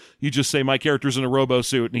choices. You just say my character's in a robo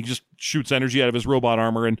suit, and he just shoots energy out of his robot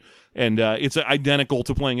armor, and it's identical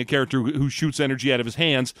to playing a character who shoots energy out of his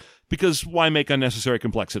hands, because why make unnecessary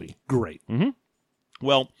complexity? Great. Mm-hmm.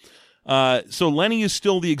 Well, so Lenny is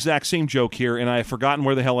still the exact same joke here, and I have forgotten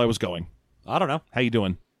where the hell I was going. I don't know. How you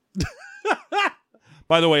doing?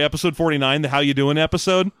 By the way, episode 49, the How You Doing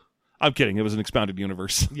episode? I'm kidding. It was an expounded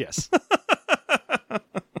universe. Yes.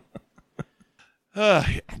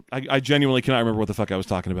 I genuinely cannot remember what the fuck I was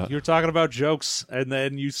talking about. You were talking about jokes, and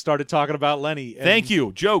then you started talking about Lenny. Thank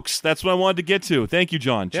you. Jokes. That's what I wanted to get to. Thank you,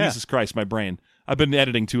 John. Yeah. Jesus Christ, my brain. I've been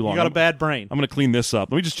editing too long. You got a bad brain. I'm going to clean this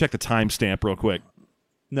up. Let me just check the timestamp real quick.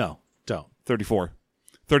 No, don't. 34.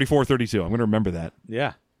 32. I'm going to remember that.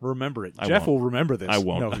 Yeah. remember it. I Jeff won't. will remember this. I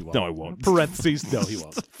won't. No, he won't. No, I won't. Parentheses, no, he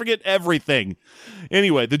won't. Forget everything.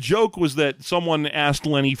 Anyway, the joke was that someone asked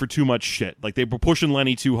Lenny for too much shit. Like, they were pushing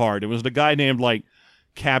Lenny too hard. It was the guy named, like,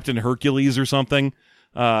 Captain Hercules or something.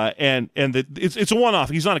 It's a one-off.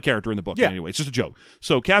 He's not a character in the book anyway. It's just a joke.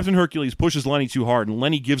 So Captain Hercules pushes Lenny too hard, and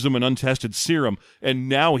Lenny gives him an untested serum, and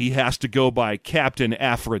now he has to go by Captain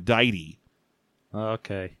Aphrodite.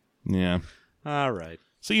 Okay. Yeah. All right.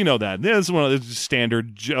 So you know that. This is one of the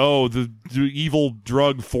standard, the evil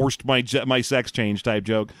drug forced my sex change type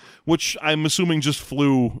joke, which I'm assuming just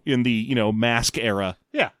flew in the, Mask era.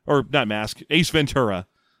 Yeah. Or not Mask, Ace Ventura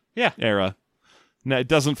Yeah. era. No, it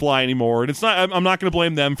doesn't fly anymore, and it's not. I'm not going to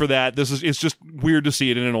blame them for that. It's just weird to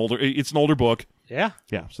see it in an older book. Yeah.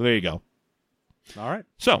 Yeah. So there you go. All right.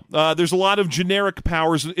 So there's a lot of generic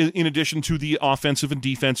powers in addition to the offensive and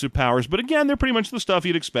defensive powers, but again, they're pretty much the stuff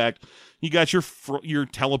you'd expect. You got your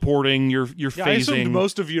teleporting, your phasing. I assumed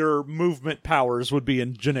most of your movement powers would be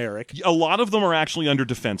in generic. A lot of them are actually under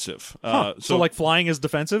defensive. So like flying is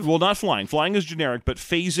defensive? Well, not flying. Flying is generic, but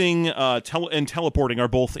phasing and teleporting are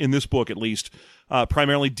both, in this book at least,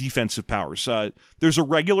 primarily defensive powers. There's a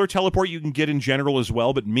regular teleport you can get in general as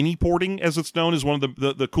well, but mini-porting, as it's known, is one of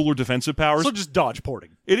the cooler defensive powers. So just dodge porting.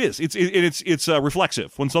 It is. It's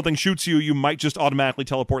reflexive. When something shoots you, you might just automatically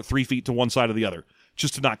teleport 3 feet to one side or the other,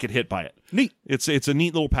 just to not get hit by it. Neat. It's a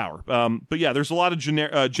neat little power. But yeah, there's a lot of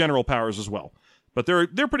general powers as well. But they're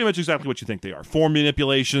pretty much exactly what you think they are. Form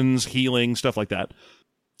manipulations, healing, stuff like that.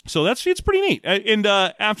 So it's pretty neat. And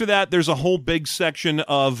after that, there's a whole big section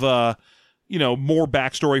of more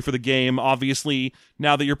backstory for the game. Obviously,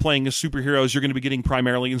 now that you're playing as superheroes, you're going to be getting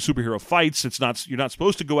primarily in superhero fights. You're not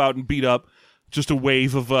supposed to go out and beat up just a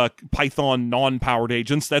wave of Python non-powered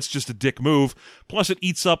agents. That's just a dick move. Plus, it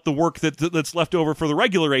eats up the work that's left over for the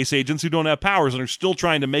regular Ace agents who don't have powers and are still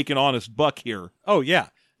trying to make an honest buck here. Oh, yeah.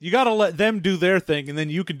 You got to let them do their thing, and then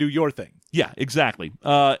you can do your thing. Yeah, exactly.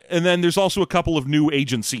 And then there's also a couple of new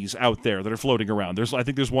agencies out there that are floating around. I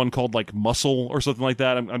think there's one called like Muscle or something like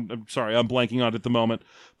that. I'm sorry, I'm blanking on it at the moment,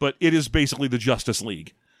 but it is basically the Justice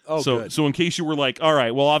League. Oh, good. So in case you were like, all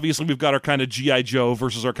right, well, obviously we've got our kind of G.I. Joe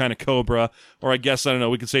versus our kind of Cobra, or I guess, I don't know,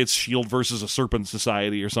 we could say it's S.H.I.E.L.D. versus a Serpent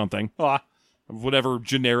Society or something. Whatever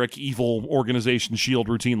generic evil organization S.H.I.E.L.D.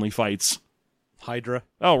 routinely fights. Hydra.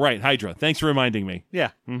 Oh, right, Hydra. Thanks for reminding me. Yeah.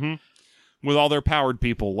 Mm-hmm. With all their powered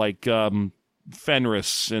people like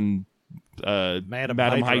Fenris and Madam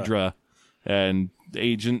Hydra and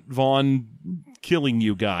Agent Vaughn killing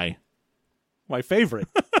you guy. My favorite.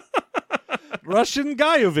 Russian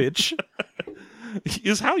Guyovich.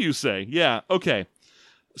 Is how you say. Yeah, okay.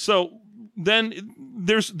 So then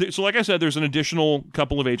so like I said, there's an additional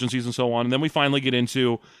couple of agencies and so on, and then we finally get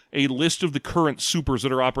into a list of the current supers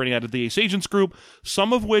that are operating out of the Ace Agents group,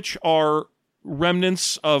 some of which are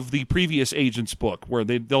remnants of the previous Agents book, where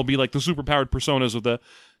they'll be like the superpowered personas of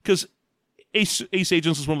because Ace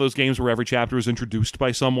Agents is one of those games where every chapter is introduced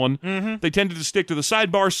by someone. Mm-hmm. They tended to stick to the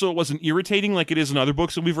sidebar, so it wasn't irritating like it is in other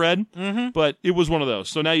books that we've read. Mm-hmm. But it was one of those.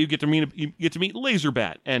 So now you get to meet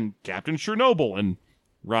Laserbat and Captain Chernobyl and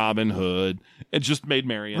Robin Hood and just Maid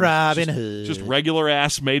Marian. Hood. Just regular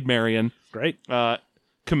ass Maid Marian. Great.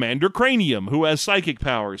 Commander Cranium, who has psychic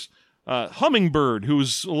powers. Hummingbird,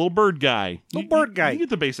 who's a little bird guy. You get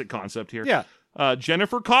the basic concept here. Yeah.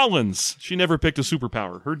 Jennifer Collins. She never picked a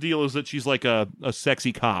superpower. Her deal is that she's like a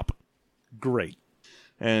sexy cop. Great.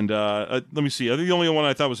 And let me see. I think the only one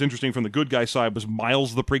I thought was interesting from the good guy side was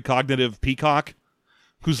Miles the Precognitive Peacock,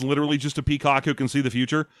 who's literally just a peacock who can see the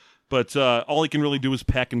future. But all he can really do is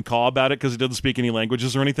peck and caw about it because he doesn't speak any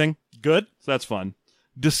languages or anything. Good. So that's fun.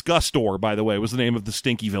 Disgustor, by the way, was the name of the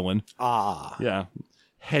stinky villain. Ah. Yeah.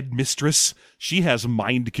 Headmistress. She has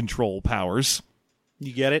mind control powers.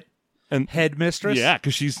 You get it? And headmistress? Yeah,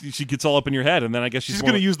 because she gets all up in your head, and then I guess she's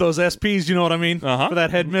going to use those SPs, you know what I mean? Uh-huh. For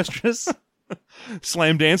that headmistress.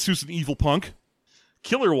 Slam Dance, who's an evil punk.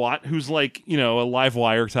 Killer Watt, who's like, a live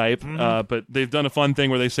wire type, but they've done a fun thing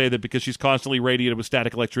where they say that because she's constantly radiated with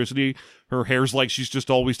static electricity, her hair's like she's just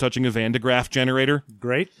always touching a Van de Graaff generator.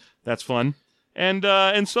 Great. That's fun. And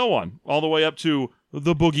so on, all the way up to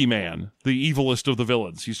the Boogeyman, the evilest of the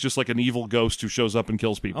villains. He's just like an evil ghost who shows up and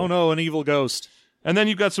kills people. Oh no, an evil ghost. And then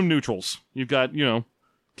you've got some neutrals. You've got,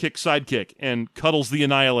 Kick Sidekick and Cuddles the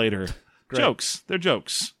Annihilator. Great. Jokes. They're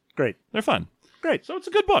jokes. Great. They're fun. Great. So it's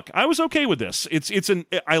a good book. I was okay with this.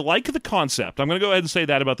 I like the concept. I'm going to go ahead and say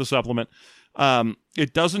that about the supplement.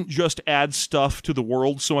 It doesn't just add stuff to the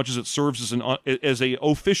world so much as it serves as a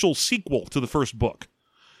official sequel to the first book,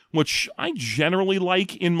 which I generally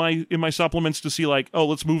like in my supplements to see like, oh,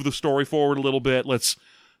 let's move the story forward a little bit. Let's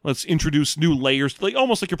Let's introduce new layers, like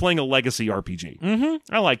almost like you're playing a legacy RPG.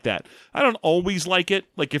 I like that. I don't always like it.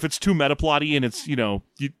 Like if it's too metaplotty and it's, you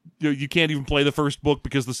can't even play the first book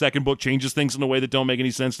because the second book changes things in a way that don't make any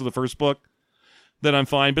sense to the first book, then I'm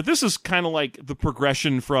fine. But this is kind of like the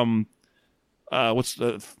progression from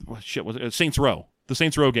Saints Row. The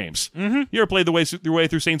Saints Row games. You ever played your way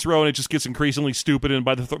through Saints Row and it just gets increasingly stupid, and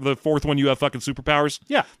by the fourth one you have fucking superpowers?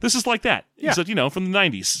 Yeah. This is like that. Yeah. Except, from the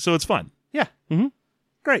 90s, so it's fun. Yeah.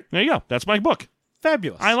 Great. There you go. That's my book.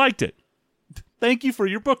 Fabulous. I liked it. Thank you for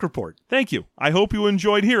your book report. Thank you. I hope you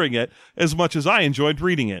enjoyed hearing it as much as I enjoyed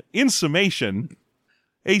reading it. In summation,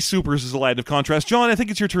 Ace Supers is a light of contrast. John, I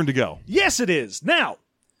think it's your turn to go. Yes, it is. Now,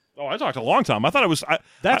 Oh, I talked a long time. I thought I was.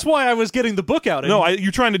 that's why I was getting the book out. No,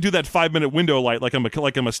 you're trying to do that 5-minute window light like I'm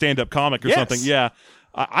a stand-up comic or Yes. something. Yeah,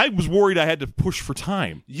 I was worried I had to push for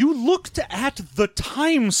time. You looked at the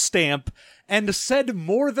timestamp and said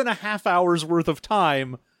more than a half hour's worth of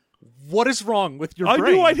time. What is wrong with your I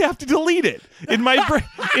brain? knew I'd have to delete it. In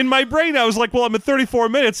my brain, I was like, well, I'm at 34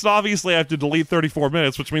 minutes, so obviously I have to delete 34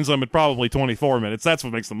 minutes, which means I'm at probably 24 minutes. That's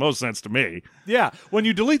what makes the most sense to me. Yeah, when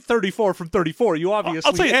you delete 34 from 34, you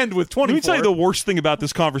obviously end with 24. Let me tell you the worst thing about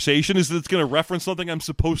this conversation is that it's going to reference something I'm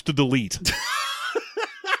supposed to delete.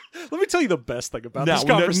 Let me tell you the best thing about this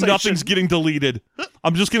conversation. Nothing's getting deleted.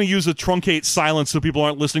 I'm just going to use a truncate silence so people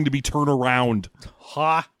aren't listening to me turn around.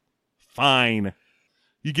 Ha. Fine.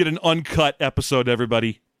 You get an uncut episode,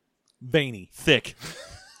 everybody. Veiny. Thick.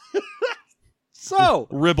 So.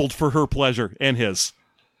 Ribbled for her pleasure and his.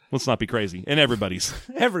 Let's not be crazy. And everybody's.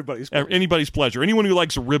 Everybody's. Anybody's pleasure. Anyone who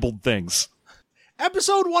likes ribbled things.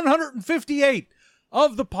 Episode 158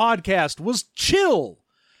 of the podcast was chill.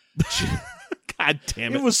 God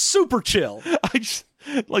damn it. It was super chill.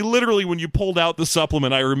 Literally, when you pulled out the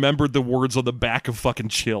supplement, I remembered the words on the back of fucking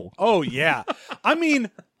chill. Oh, yeah. I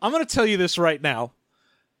mean, I'm going to tell you this right now.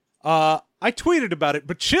 I tweeted about it,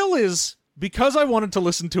 but chill is, because I wanted to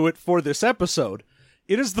listen to it for this episode,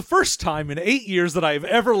 it is the first time in 8 years that I've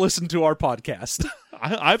ever listened to our podcast.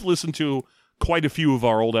 I've listened to quite a few of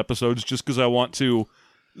our old episodes just because I want to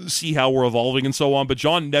see how we're evolving and so on, but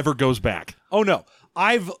John never goes back. Oh, no.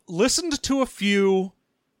 I've listened to a few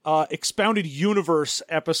Expounded Universe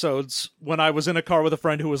episodes when I was in a car with a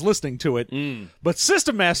friend who was listening to it, but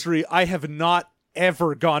System Mastery, I have not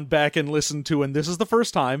ever gone back and listened to, and this is the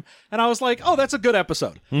first time, and I was like, oh, that's a good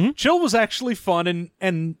episode. Chill was actually fun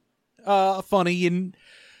and funny, and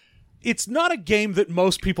it's not a game that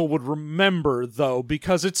most people would remember, though,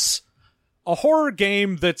 because it's a horror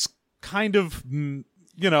game that's kind of,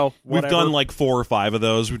 whatever. We've done like 4 or 5 of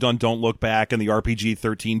those. We've done Don't Look Back and the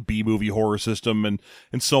RPG-13 B-movie horror system and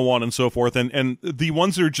so on and so forth, and the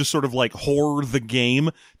ones that are just sort of like horror the game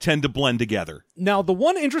tend to blend together. Now, the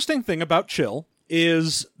one interesting thing about Chill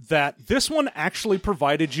is that this one actually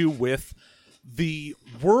provided you with the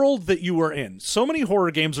world that you were in. So many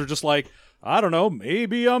horror games are just like, I don't know,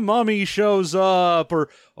 maybe a mummy shows up, or,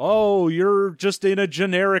 oh, you're just in a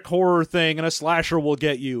generic horror thing and a slasher will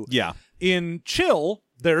get you. Yeah. In Chill,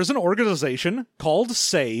 there's an organization called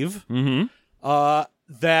SAVE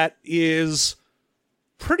that is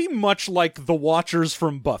pretty much like the Watchers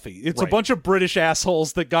from Buffy. It's a bunch of British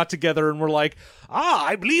assholes that got together and were like,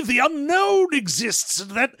 I believe the unknown exists,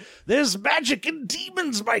 and that there's magic and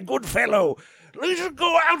demons, my good fellow. We should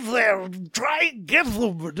go out there and try and get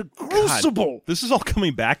them. The Crucible. God, this is all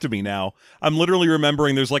coming back to me now. I'm literally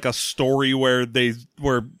remembering there's like a story where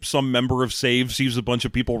some member of SAVE sees a bunch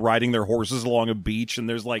of people riding their horses along a beach, and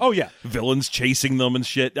there's like villains chasing them and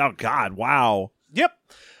shit. Oh, God, wow. Yep.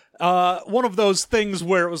 One of those things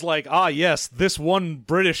where it was like, yes, this one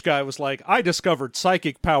British guy was like, I discovered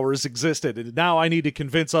psychic powers existed, and now I need to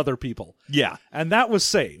convince other people. Yeah. And that was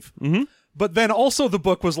SAVE. But then also the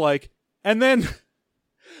book was like, and then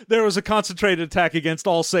there was a concentrated attack against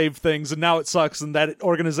all SAVE things, and now it sucks, and that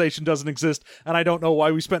organization doesn't exist, and I don't know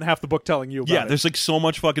why we spent half the book telling you about it. Yeah, there's like so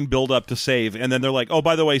much fucking build up to SAVE, and then they're like, oh,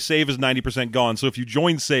 by the way, SAVE is 90% gone, so if you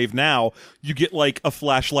join SAVE now, you get like a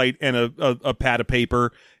flashlight and a pad of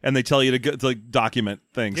paper, and they tell you to document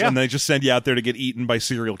things, and they just send you out there to get eaten by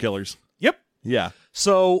serial killers. Yep. Yeah.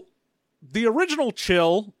 So the original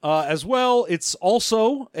Chill, as well, it's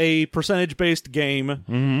also a percentage-based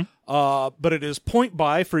game, but it is point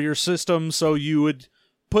buy for your system, so you would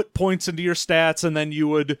put points into your stats, and then you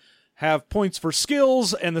would have points for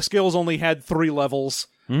skills, and the skills only had 3 levels.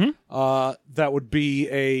 That would be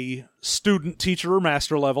a student, teacher, or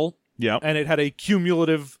master level. Yeah. And it had a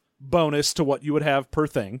cumulative bonus to what you would have per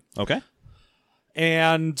thing. Okay.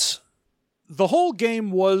 And the whole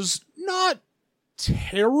game was not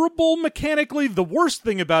terrible mechanically. The worst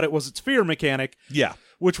thing about it was its fear mechanic. Yeah.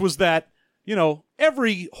 Which was that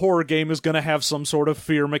every horror game is going to have some sort of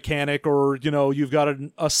fear mechanic, or, you've got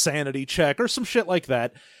a sanity check or some shit like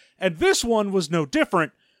that. And this one was no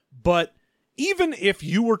different, but even if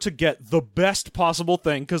you were to get the best possible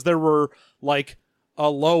thing, because there were, like, a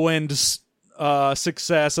low-end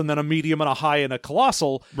success and then a medium and a high and a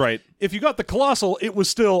colossal. Right. If you got the colossal, it was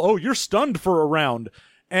still, you're stunned for a round.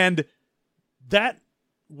 And that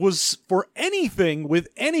was for anything with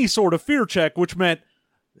any sort of fear check, which meant,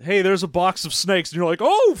 hey, there's a box of snakes, and you're like,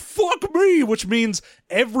 oh, fuck me, which means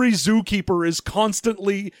every zookeeper is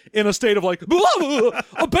constantly in a state of like,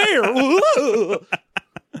 a bear.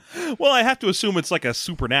 Well, I have to assume it's like a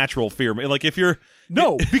supernatural fear. Like if you're...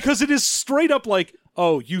 No, because it is straight up like,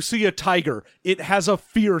 oh, you see a tiger. It has a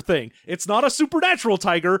fear thing. It's not a supernatural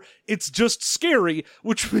tiger. It's just scary,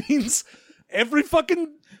 which means every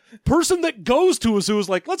fucking person that goes to a zoo is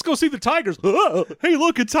like, let's go see the tigers. Hey,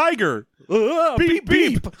 look, a tiger. Beep,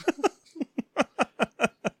 beep.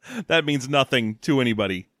 That means nothing to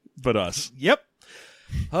anybody but us. Yep.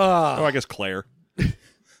 Oh, I guess Claire.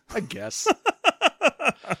 I guess.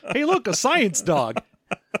 Hey, look, a science dog.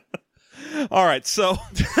 All right, so...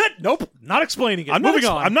 Nope, not explaining it. Moving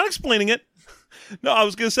on. I'm not explaining it. No, I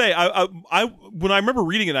was going to say, I when I remember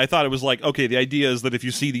reading it, I thought it was like, okay, the idea is that if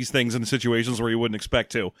you see these things in situations where you wouldn't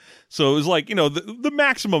expect to. So it was like, the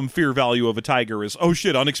maximum fear value of a tiger is, oh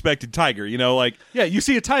shit, unexpected tiger, like... Yeah, you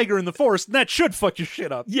see a tiger in the forest, and that should fuck your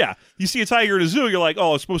shit up. Yeah, you see a tiger in a zoo, you're like, oh,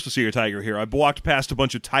 I was supposed to see a tiger here. I walked past a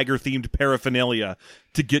bunch of tiger-themed paraphernalia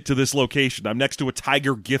to get to this location. I'm next to a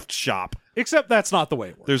tiger gift shop. Except that's not the way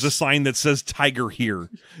it works. There's a sign that says tiger here.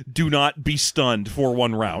 Do not be stunned for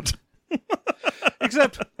one round.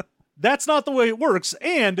 Except that's not the way it works.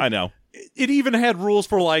 And I know. It even had rules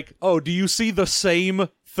for like, oh, do you see the same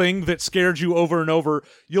thing that scared you over and over?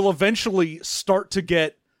 You'll eventually start to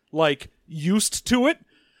get like used to it.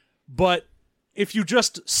 But if you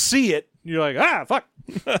just see it, you're like, fuck.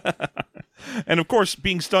 And of course,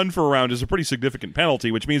 being stunned for a round is a pretty significant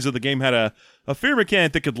penalty, which means that the game had a fear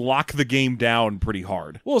mechanic that could lock the game down pretty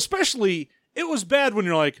hard. Well, especially, it was bad when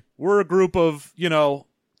you're like, we're a group of,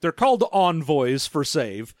 they're called envoys for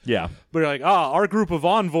save. Yeah. But you're like, our group of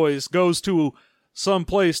envoys goes to some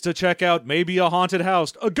place to check out maybe a haunted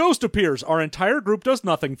house. A ghost appears. Our entire group does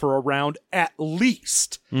nothing for a round at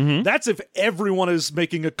least. Mm-hmm. That's if everyone is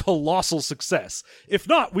making a colossal success. If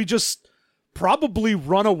not, we just probably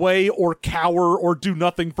run away or cower or do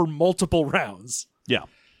nothing for multiple rounds. Yeah.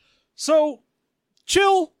 So,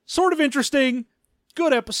 chill, sort of interesting,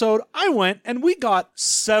 good episode. I went and we got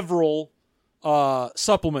several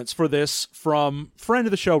supplements for this from friend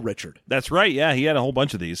of the show, Richard. That's right, yeah, he had a whole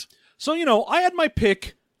bunch of these. So, I had my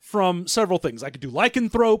pick from several things. I could do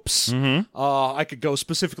lycanthropes, I could go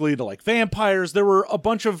specifically into like vampires. There were a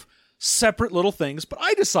bunch of separate little things, but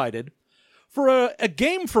I decided for a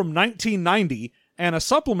game from 1990 and a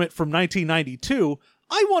supplement from 1992,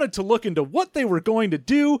 I wanted to look into what they were going to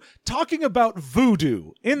do talking about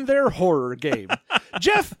voodoo in their horror game.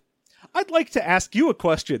 Jeff, I'd like to ask you a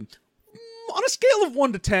question. On a scale of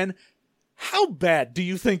 1 to 10, how bad do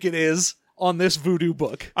you think it is on this voodoo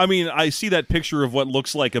book? I mean, I see that picture of what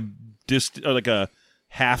looks like a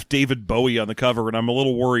half David Bowie on the cover, and I'm a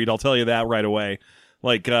little worried, I'll tell you that right away.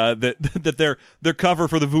 Like, that their cover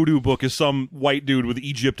for the voodoo book is some white dude with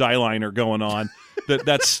Egypt eyeliner going on.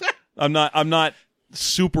 That's I'm not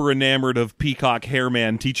super enamored of Peacock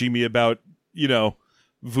Hairman teaching me about,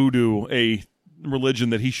 voodoo, a religion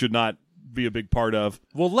that he should not be a big part of.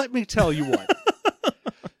 Well, let me tell you what.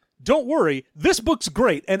 Don't worry, this book's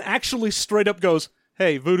great and actually straight up goes,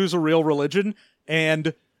 hey, voodoo's a real religion,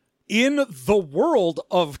 and in the world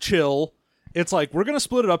of Chill, it's like, we're going to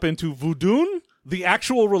split it up into Voodoo, the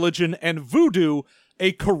actual religion, and voodoo,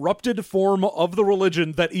 a corrupted form of the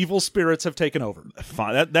religion that evil spirits have taken over.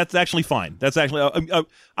 Fine. That's actually fine. That's actually...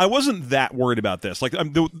 I wasn't that worried about this. Like,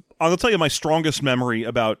 I'll tell you my strongest memory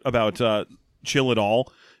about Chill at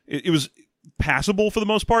all. It was passable for the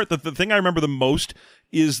most part. The thing I remember the most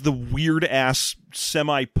is the weird-ass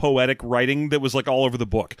semi-poetic writing that was, like, all over the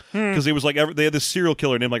book. Because it was, like, they had this serial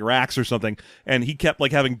killer named, like, Rax or something, and he kept,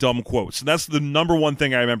 like, having dumb quotes. And that's the number one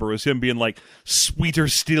thing I remember was him being, like, sweeter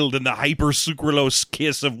still than the hyper-sucralose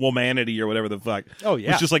kiss of womanity or whatever the fuck. Oh, yeah.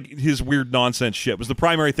 It was just, like, his weird nonsense shit was the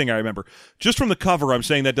primary thing I remember. Just from the cover, I'm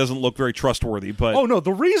saying that doesn't look very trustworthy, but... Oh, no,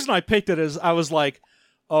 the reason I picked it is I was like,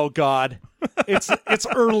 oh, God, it's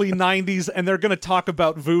early 90s, and they're going to talk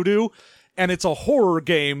about voodoo, and it's a horror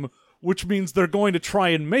game, which means they're going to try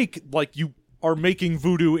and make, like, you are making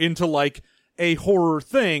voodoo into, like, a horror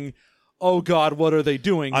thing. Oh, God, what are they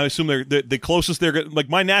doing? I assume they're the closest they're... Like,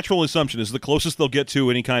 my natural assumption is the closest they'll get to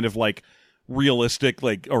any kind of, like, realistic,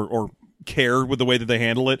 like, or care with the way that they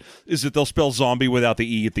handle it is that they'll spell zombie without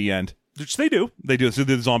the E at the end. Which they do. They do. So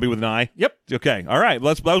they do zombie with an I? Yep. Okay. All right.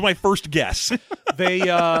 That was my first guess. They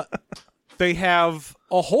have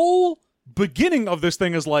a whole beginning of this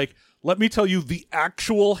thing is like, let me tell you the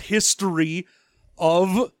actual history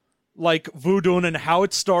of like voodoo and how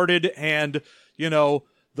it started, and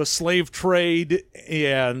the slave trade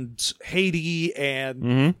and Haiti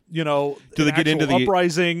and Do they get into the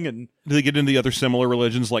uprising, and do they get into the other similar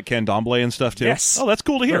religions like Candomblé and stuff too? Yes. Oh, that's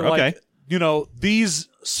cool to hear. They're Okay. like, these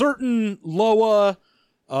certain Loa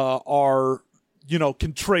are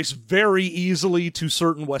can trace very easily to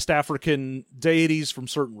certain West African deities from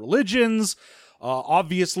certain religions.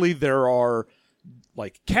 Obviously, there are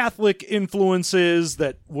like Catholic influences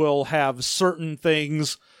that will have certain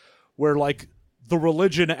things where like the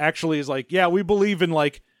religion actually is like, yeah, we believe in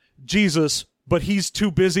like Jesus, but he's too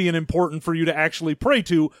busy and important for you to actually pray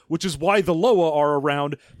to, which is why the Loa are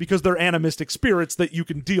around, because they're animistic spirits that you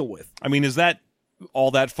can deal with. I mean, is that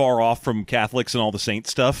all that far off from Catholics and all the saint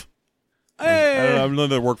stuff? I don't know.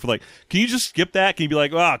 They work for like. Can you just skip that? Can you be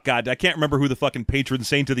like, oh God, I can't remember who the fucking patron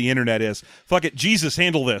saint of the internet is. Fuck it, Jesus,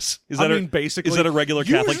 handle this. Basically, is that a regular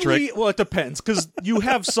Catholic trick? Well, it depends, because you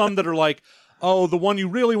have some that are like, oh, the one you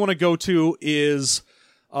really want to go to is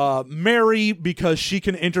Mary, because she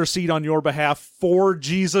can intercede on your behalf for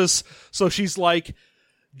Jesus. So she's like,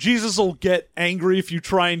 Jesus will get angry if you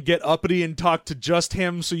try and get uppity and talk to just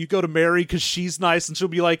him, so you go to Mary because she's nice, and she'll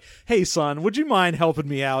be like, hey, son, would you mind helping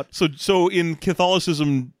me out? So in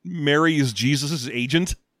Catholicism, Mary is Jesus'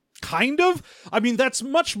 agent? Kind of. I mean, that's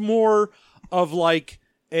much more of like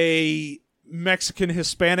a Mexican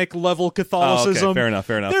Hispanic level Catholicism. Oh, okay. Fair enough.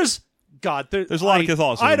 There's a lot of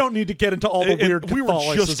Catholicism. I don't need to get into all the weird we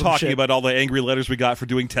Catholicism were just talking shit. about all the angry letters we got for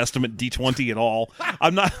doing Testament D20 and all.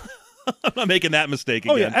 I'm not making that mistake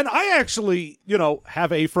again. Oh, yeah. And I actually,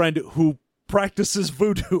 have a friend who practices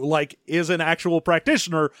voodoo, like is an actual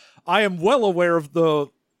practitioner. I am well aware of the,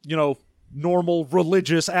 normal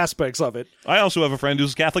religious aspects of it. I also have a friend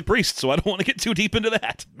who's a Catholic priest, so I don't want to get too deep into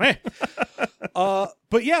that.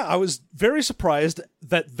 But yeah, I was very surprised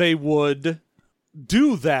that they would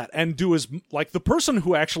do that and do as, like, the person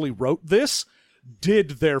who actually wrote this did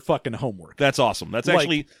their fucking homework. That's awesome.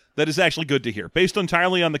 That is actually good to hear. Based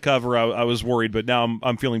entirely on the cover, I was worried, but now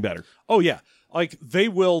I'm feeling better. Oh yeah, like they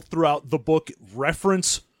will throughout the book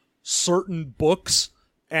reference certain books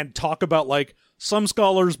and talk about like some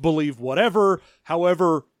scholars believe whatever.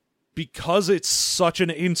 However, because it's such an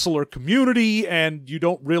insular community and you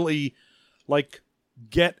don't really like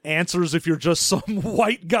get answers if you're just some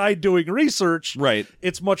white guy doing research, right?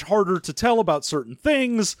 It's much harder to tell about certain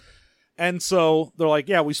things. And so they're like,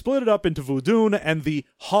 yeah, we split it up into voodoo and the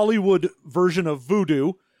Hollywood version of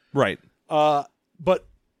voodoo. Right. But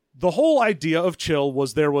the whole idea of Chill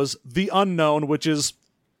was there was the unknown, which is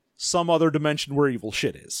some other dimension where evil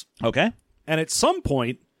shit is. Okay. And at some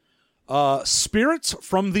point, spirits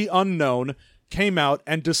from the unknown came out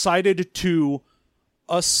and decided to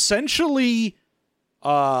essentially,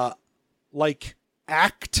 like,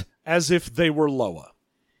 act as if they were Loa.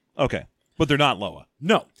 Okay. But they're not Loa.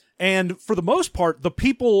 No. And for the most part, the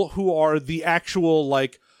people who are the actual,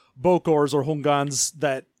 like, Bokors or Hungans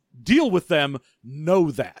that deal with them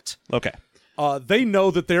know that. Okay. They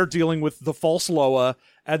know that they're dealing with the false Loa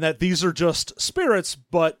and that these are just spirits,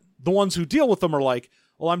 but the ones who deal with them are like,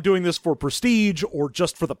 well, I'm doing this for prestige or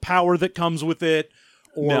just for the power that comes with it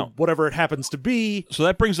or whatever it happens to be. So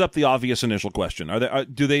that brings up the obvious initial question.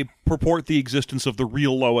 Do they purport the existence of the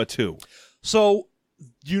real Loa too? So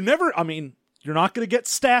you're not going to get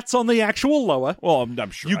stats on the actual Loa. Well,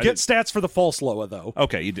 I'm sure you get stats for the false Loa, though.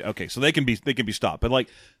 Okay, you do. Okay, so they can be stopped, but like,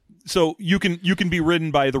 so you can be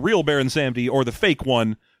ridden by the real Baron Samedi or the fake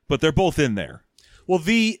one, but they're both in there. Well,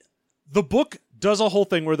 the book does a whole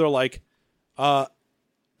thing where they're like,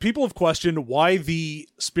 people have questioned why the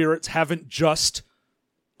spirits haven't just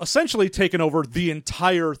essentially taken over the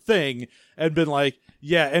entire thing and been like,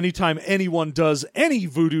 yeah, anytime anyone does any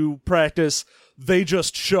voodoo practice, they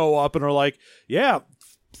just show up and are like, yeah,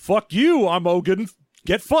 fuck you, I'm Ogun,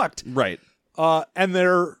 get fucked. Right. And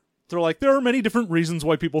they're like, there are many different reasons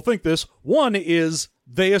why people think this. One is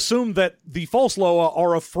they assume that the false Loa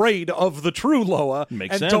are afraid of the true Loa and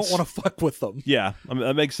don't want to fuck with them. Yeah,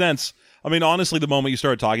 that makes sense. I mean, honestly, the moment you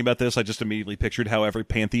started talking about this, I just immediately pictured how every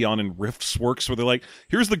pantheon in Rifts works, where they're like,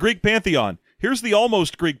 here's the Greek pantheon. Here's the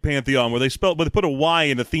almost Greek pantheon, where they put a Y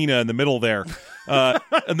in Athena in the middle there.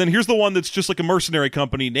 And then here's the one that's just like a mercenary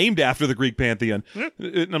company named after the Greek pantheon.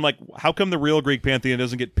 And I'm like, how come the real Greek pantheon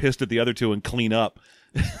doesn't get pissed at the other two and clean up?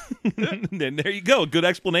 Then there you go. Good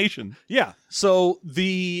explanation. Yeah. So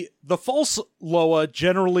the false Loa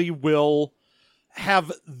generally will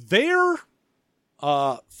have their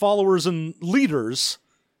followers and leaders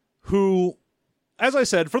who, as I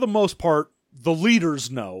said, for the most part, the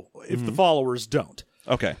leaders know if the followers don't.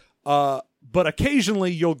 Okay. But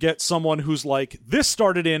occasionally you'll get someone who's like, this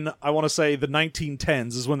started in, I want to say, the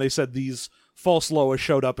 1910s is when they said these false Loa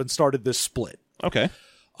showed up and started this split. Okay.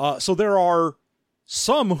 So there are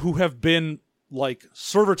some who have been like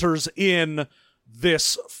servitors in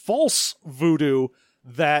this false voodoo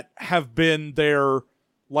that have been there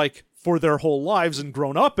like for their whole lives and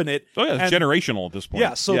grown up in it. Oh yeah, it's generational at this point.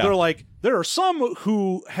 Yeah, so they're like, there are some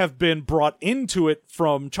who have been brought into it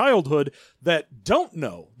from childhood that don't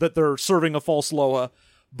know that they're serving a false Loa,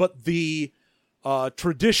 but the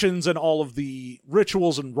traditions and all of the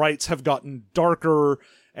rituals and rites have gotten darker,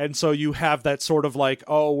 and so you have that sort of like,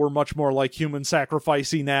 oh, we're much more like human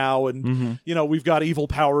sacrificey now, and you know, we've got evil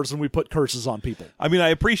powers and we put curses on people. I mean, I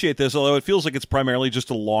appreciate this, although it feels like it's primarily just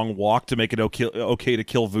a long walk to make it okay to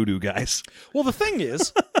kill voodoo guys. Well, the thing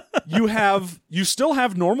is, you still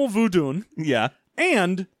have normal voodoo, Yeah.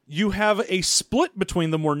 and you have a split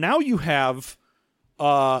between them where now you have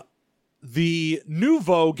the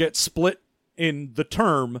nouveau get split in the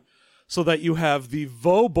term so that you have the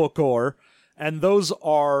Vobokor, and those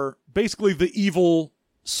are basically the evil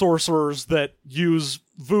sorcerers that use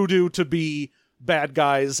voodoo to be bad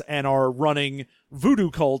guys and are running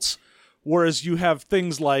voodoo cults, whereas you have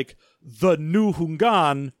things like the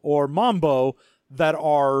Nuhungan or Mambo that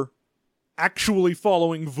are actually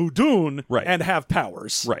following voodoo and have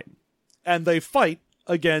powers. Right. And they fight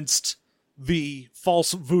against the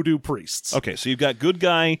false voodoo priests. Okay, so you've got good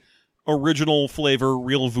guy, original flavor,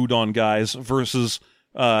 real voodoo guys versus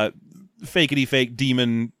fakety-fake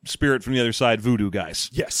demon spirit from the other side voodoo guys.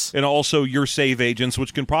 Yes. And also your save agents,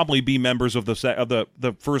 which can probably be members of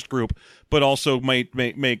the first group, but also might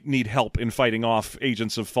need help in fighting off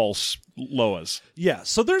agents of false Loas. Yeah,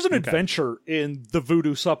 so there's an adventure in the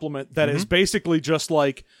voodoo supplement that is basically just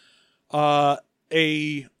like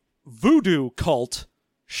a voodoo cult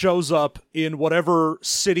shows up in whatever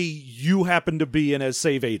city you happen to be in as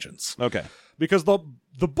save agents. Okay. Because the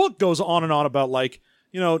book goes on and on about, like,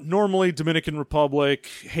 you know, normally Dominican Republic,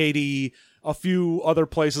 Haiti, a few other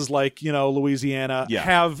places like, you know, Louisiana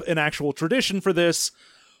have an actual tradition for this,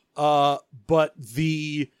 but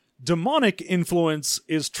the demonic influence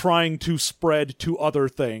is trying to spread to other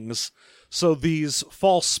things. So these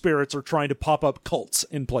false spirits are trying to pop up cults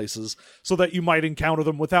in places so that you might encounter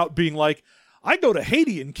them without being like, I go to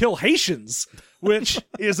Haiti and kill Haitians, which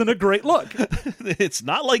isn't a great look. It's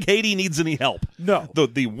not like Haiti needs any help. No.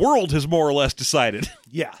 The world has more or less decided.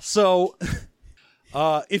 Yeah, so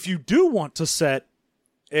if you do want to set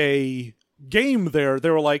a game there,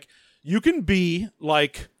 they were like, you can be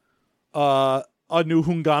like a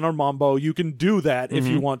Nuhungan or Mambo. You can do that if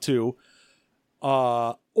you want to.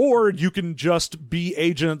 Or you can just be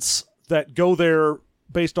agents that go there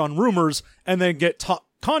based on rumors and then get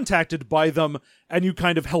contacted by them, and you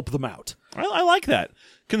kind of help them out. I like that.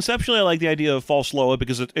 Conceptually, I like the idea of false Loa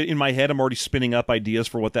because in my head, I'm already spinning up ideas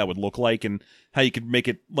for what that would look like and how you could make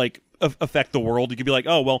it like affect the world. You could be like,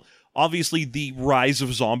 oh, well, obviously the rise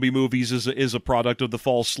of zombie movies is a product of the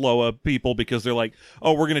false Loa people because they're like,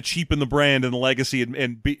 oh, we're going to cheapen the brand and the legacy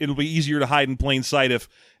and it'll be easier to hide in plain sight if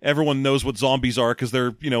everyone knows what zombies are because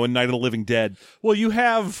they're, you know, in Night of the Living Dead. Well, you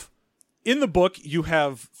have... In the book, you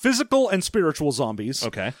have physical and spiritual zombies.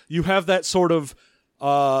 Okay. You have that sort of,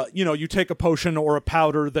 you know, you take a potion or a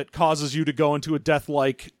powder that causes you to go into a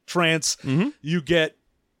death-like trance. You get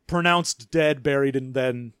pronounced dead, buried, and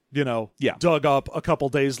then, you know, dug up a couple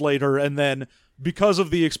days later. And then because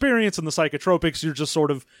of the experience and the psychotropics, you're just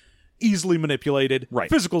sort of easily manipulated.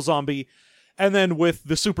 Right. Physical zombie. And then with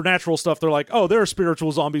the supernatural stuff, they're like, oh, there are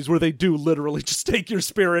spiritual zombies where they do literally just take your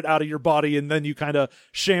spirit out of your body and then you kind of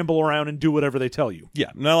shamble around and do whatever they tell you.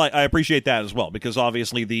 Yeah, no, I appreciate that as well because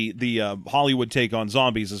obviously the Hollywood take on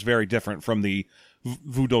zombies is very different from the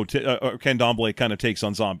voodoo candomblé kind of takes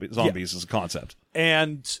on zombies as a concept.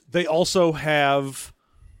 And they also have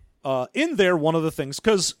in there one of the things,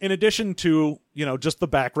 because in addition to, you know, just the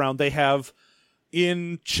background, they have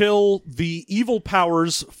in Chill the evil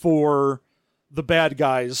powers for the bad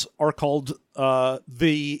guys are called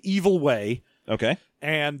the Evil Way. Okay.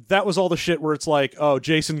 And that was all the shit where it's like, oh,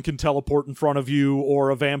 Jason can teleport in front of you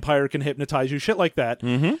or a vampire can hypnotize you, shit like that.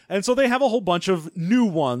 And so they have a whole bunch of new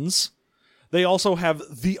ones. They also have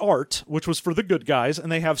the Art, which was for the good guys, and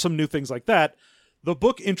they have some new things like that. The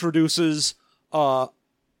book introduces the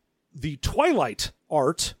Twilight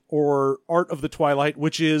Art, or Art of the Twilight,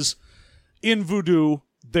 which is in voodoo,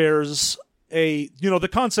 there's the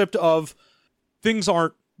concept of things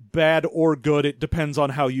aren't bad or good. It depends on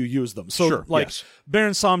how you use them. So, Sure, yes.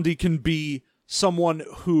 Baron Samedi can be someone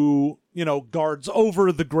who, guards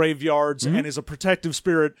over the graveyards and is a protective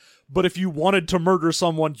spirit. But if you wanted to murder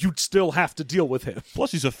someone, you'd still have to deal with him.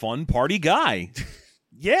 Plus, he's a fun party guy.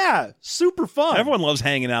 Yeah, super fun. Everyone loves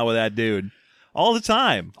hanging out with that dude all the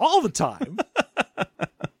time. All the time.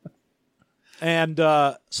 And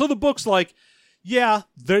so the book's like, yeah,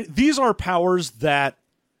 these are powers that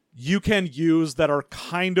you can use that are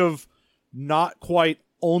kind of not quite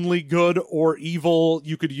only good or evil.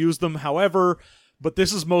 You could use them however, but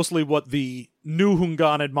this is mostly what the new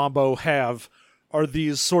Hungan and Mambo have, are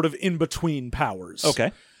these sort of in-between powers.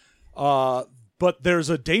 Okay. But there's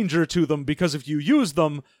a danger to them because if you use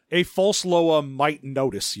them, a false Loa might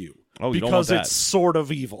notice you. Oh, you don't because want that. it's sort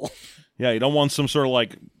of evil. Yeah, you don't want some sort of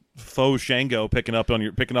like faux Shango picking up on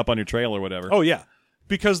your trail or whatever. Oh yeah,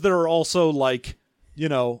 because there are also like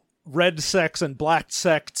red sects and black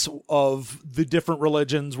sects of the different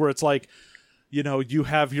religions where it's like you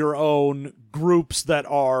have your own groups that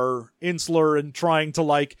are insular and trying to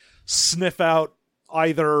like sniff out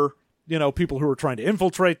either people who are trying to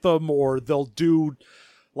infiltrate them, or they'll do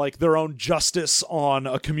like their own justice on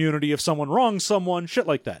a community if someone wrongs someone, shit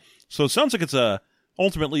like that. So it sounds like it's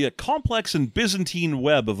ultimately a complex and Byzantine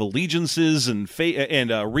web of allegiances and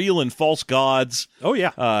real and false gods. Oh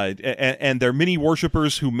yeah. And their mini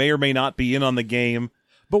worshippers who may or may not be in on the game.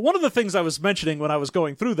 But one of the things I was mentioning when I was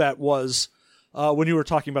going through that was when you were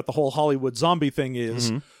talking about the whole Hollywood zombie thing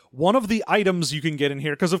is one of the items you can get in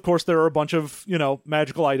here, because of course there are a bunch of,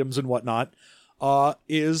 magical items and whatnot,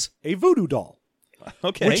 is a voodoo doll.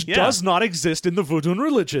 Okay, which does not exist in the voodoo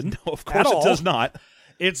religion. No, of course it does not.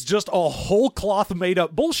 It's just a whole cloth made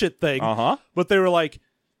up bullshit thing. Uh-huh. But they were like,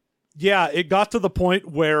 yeah, it got to the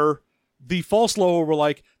point where the false Loa were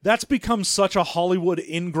like, that's become such a Hollywood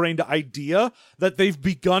ingrained idea that they've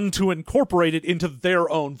begun to incorporate it into their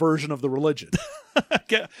own version of the religion.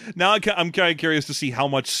 Now I'm kind of curious to see how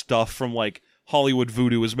much stuff from like Hollywood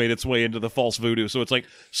voodoo has made its way into the false voodoo. So it's like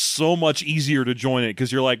so much easier to join it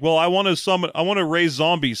because you're like, well, I want to raise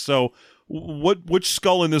zombies. So which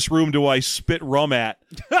skull in this room do I spit rum at?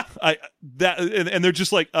 And they're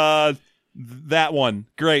just like, that one.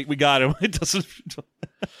 Great, we got him. It doesn't.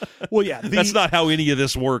 Well, yeah, that's not how any of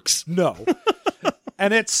this works. No,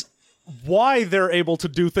 and it's why they're able to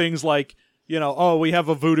do things like, we have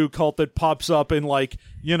a voodoo cult that pops up in like,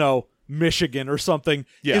 Michigan or something,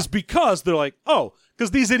 is because they're like,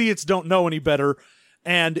 because these idiots don't know any better,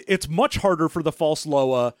 and it's much harder for the false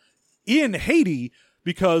Loa in Haiti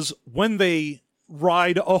because when they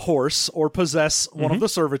ride a horse or possess one of the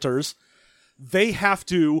servitors, they have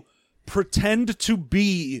to pretend to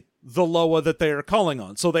be the Loa that they are calling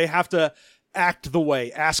on. So they have to act the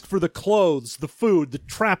way, ask for the clothes, the food, the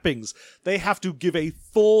trappings. They have to give a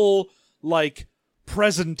full like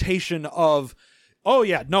presentation of, oh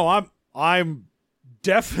yeah, no, I'm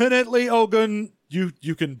definitely Ogun.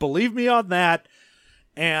 You can believe me on that.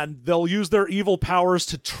 And they'll use their evil powers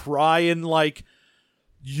to try and like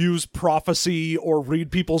use prophecy or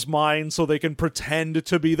read people's minds so they can pretend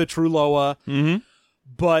to be the true Loa. Mm-hmm.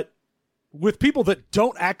 But with people that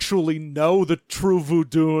don't actually know the true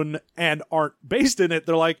voodoo and aren't based in it,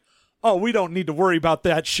 they're like, oh, we don't need to worry about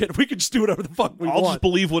that shit. We can just do whatever the fuck we want. I'll just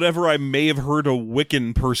believe whatever I may have heard a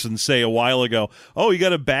Wiccan person say a while ago. Oh, you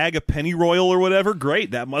got a bag of pennyroyal or whatever?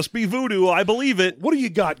 Great, that must be voodoo. I believe it. What do you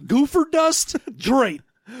got, goofer dust? Great.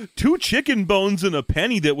 2 chicken bones and a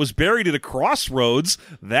penny that was buried at a crossroads.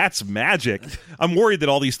 That's magic. I'm worried that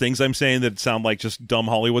all these things I'm saying that sound like just dumb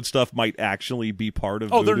Hollywood stuff might actually be part of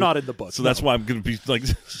voodoo. They're not in the book. So that's why I'm going to be like,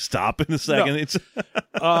 stop in a second. No. It's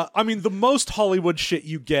I mean, the most Hollywood shit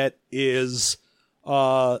you get is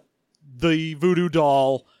the voodoo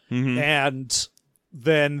doll and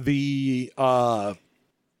then the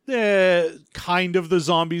kind of the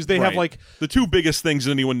zombies. They have like the 2 biggest things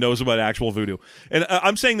anyone knows about actual voodoo. And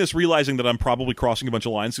I'm saying this realizing that I'm probably crossing a bunch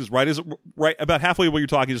of lines because right about halfway while you're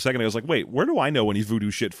talking just a second, I was like, wait, where do I know any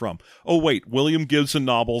voodoo shit from? Oh wait, William Gibson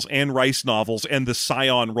novels, Anne Rice novels, and the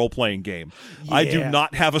Scion role-playing game. Yeah. I do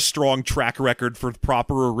not have a strong track record for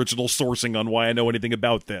proper original sourcing on why I know anything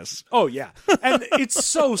about this. Oh yeah. And it's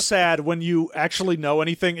so sad when you actually know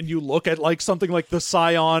anything and you look at like something like the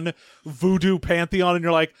Scion voodoo pantheon and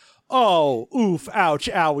you're like, oh, oof, ouch,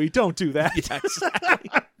 owie, don't do that. Yeah, exactly.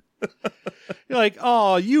 You're like,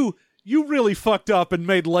 oh, you you really fucked up and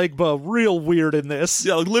made Legba real weird in this.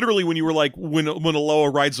 Yeah, literally when you were like, when a Loa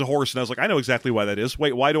rides a horse, and I was like, I know exactly why that is.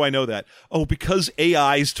 Wait, why do I know that? Oh, because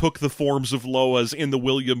AIs took the forms of Loas in the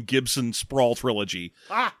William Gibson Sprawl trilogy.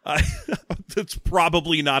 That's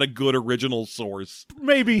probably not a good original source.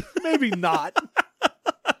 Maybe not.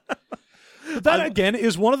 But that, again,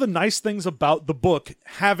 is one of the nice things about the book,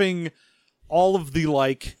 having all of the,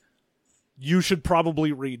 like, you should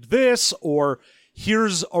probably read this, or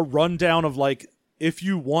here's a rundown of, like, if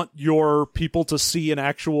you want your people to see an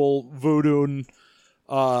actual voodoo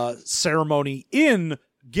ceremony in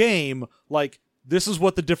game, like, this is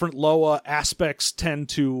what the different Loa aspects tend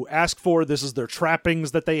to ask for. This is their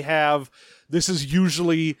trappings that they have. This is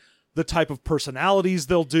usually the type of personalities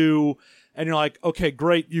they'll do. And you're like, okay,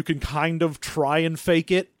 great. You can kind of try and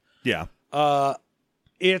fake it. Yeah.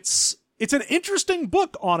 It's an interesting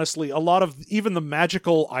book, honestly. A lot of even the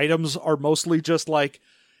magical items are mostly just like,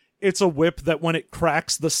 it's a whip that when it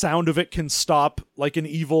cracks, the sound of it can stop like an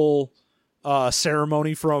evil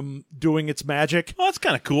ceremony from doing its magic. Oh, that's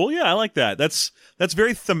kind of cool. Yeah, I like that. That's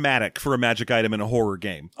very thematic for a magic item in a horror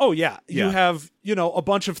game. Oh, yeah. You have, a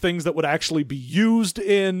bunch of things that would actually be used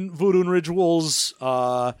in voodoo and rituals.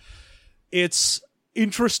 It's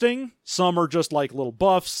interesting. Some are just like little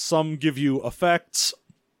buffs. Some give you effects.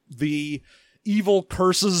 The evil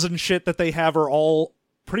curses and shit that they have are all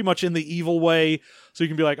pretty much in the evil way. So you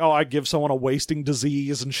can be like, oh, I give someone a wasting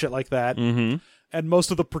disease and shit like that. Mm-hmm. And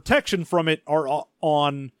most of the protection from it are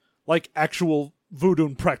on like actual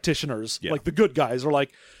voodoo practitioners. Yeah. Like the good guys are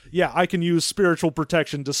like, yeah, I can use spiritual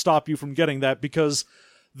protection to stop you from getting that, because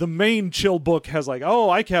the main chill book has like, oh,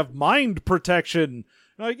 I can have mind protection.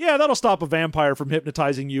 Like, yeah, that'll stop a vampire from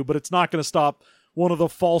hypnotizing you, but it's not going to stop one of the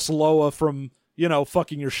false Loa from,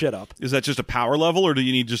 fucking your shit up. Is that just a power level, or do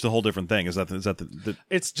you need just a whole different thing? Is that the...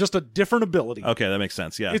 It's just a different ability. Okay, that makes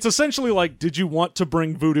sense, yeah. It's essentially like, did you want to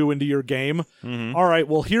bring voodoo into your game? Mm-hmm. All right,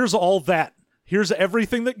 well, here's all that. Here's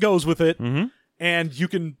everything that goes with it, mm-hmm. and you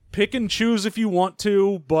can pick and choose if you want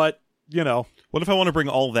to, but, What if I want to bring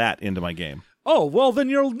all that into my game? Oh, well, then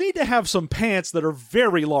you'll need to have some pants that are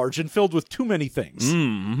very large and filled with too many things.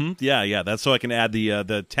 Mm-hmm. Yeah, that's so I can add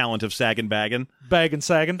the talent of saggin' baggin'. Bag and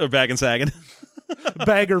saggin'. Or baggin' saggin'.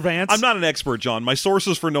 Bagger Vance. I'm not an expert, John. My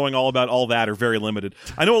sources for knowing all about all that are very limited.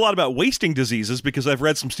 I know a lot about wasting diseases because I've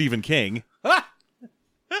read some Stephen King.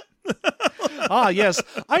 Ah, yes.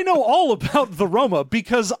 I know all about the Roma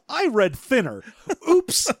because I read Thinner.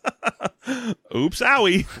 Oops. Oops,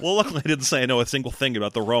 owie. Well, luckily I didn't say I know a single thing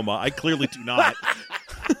about the Roma. I clearly do not.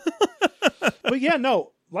 But yeah,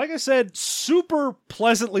 no. Like I said, super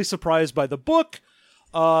pleasantly surprised by the book.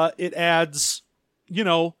 It adds,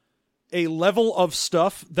 a level of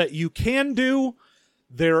stuff that you can do.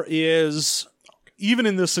 There is, even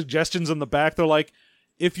in the suggestions in the back, they're like,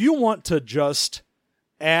 if you want to just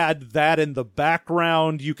add that in the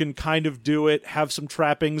background, you can kind of do it, have some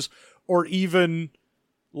trappings, or even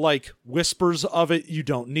like whispers of it you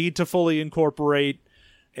don't need to fully incorporate.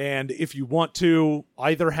 And if you want to,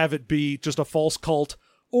 either have it be just a false cult,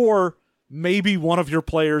 or maybe one of your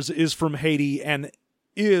players is from Haiti and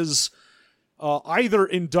is either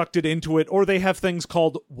inducted into it, or they have things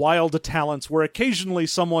called wild talents, where occasionally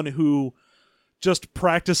someone who just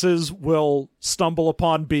practices will stumble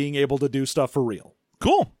upon being able to do stuff for real.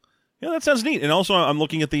 Cool. Yeah, that sounds neat. And also, I'm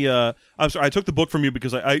looking at the. I'm sorry, I took the book from you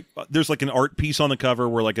because I there's like an art piece on the cover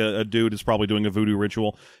where like a dude is probably doing a voodoo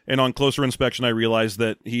ritual, and on closer inspection, I realized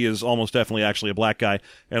that he is almost definitely actually a black guy,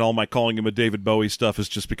 and all my calling him a David Bowie stuff is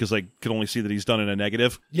just because I can only see that he's done in a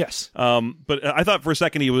negative. Yes. But I thought for a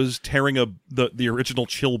second he was tearing the original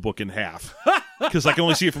Chill book in half because I can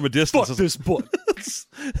only see it from a distance. Fuck this book.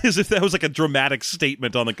 As if that was like a dramatic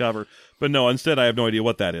statement on the cover, but no. Instead, I have no idea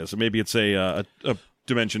what that is. Maybe it's a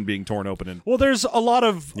dimension being torn open. And well, there's a lot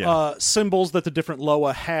of symbols that the different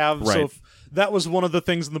Loa have. Right. So if that was one of the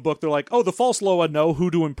things in the book. They're like, oh, the false Loa know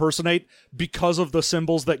who to impersonate because of the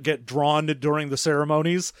symbols that get drawn during the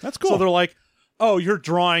ceremonies. That's cool. So they're like, oh, you're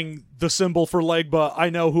drawing the symbol for Legba. I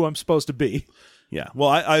know who I'm supposed to be. Yeah, well,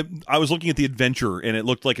 I was looking at the adventure, and it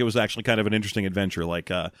looked like it was actually kind of an interesting adventure.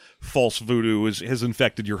 Like, false voodoo has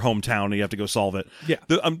infected your hometown, and you have to go solve it. Yeah.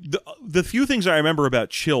 The few things I remember about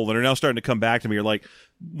Chill that are now starting to come back to me are like,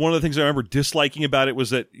 one of the things I remember disliking about it was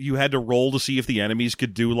that you had to roll to see if the enemies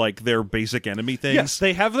could do like their basic enemy things. Yes,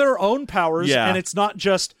 they have their own powers, and it's not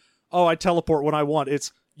just, oh, I teleport when I want.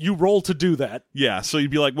 It's you roll to do that. Yeah, so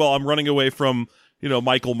you'd be like, well, I'm running away from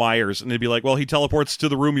Michael Myers, and they'd be like, well, he teleports to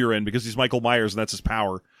the room you're in because he's Michael Myers and that's his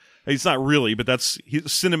power. It's not really, but that's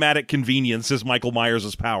cinematic convenience is Michael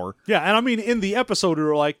Myers' power. Yeah, and I mean, in the episode, we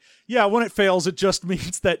were like, yeah, when it fails, it just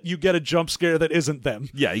means that you get a jump scare that isn't them.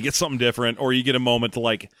 Yeah, you get something different, or you get a moment to,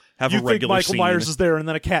 like, have a regular You think Michael scene. Myers is there, and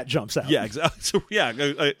then a cat jumps out. Yeah, exactly. So, yeah,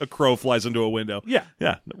 a crow flies into a window. Yeah.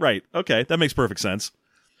 Yeah, right. Okay, that makes perfect sense.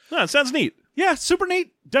 Yeah, it sounds neat. Yeah, super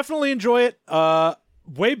neat. Definitely enjoy it.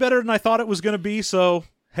 Way better than I thought it was going to be, so,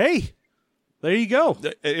 hey, there you go.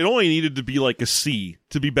 It only needed to be like a C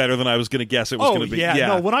to be better than I was going to guess it was going to be. Yeah.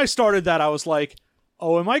 No, when I started that, I was like,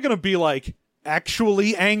 oh, am I going to be, like,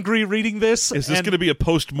 actually angry reading this? Is this going to be a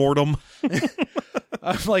post-mortem?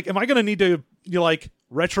 I'm like, am I going to need to,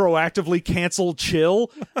 retroactively cancel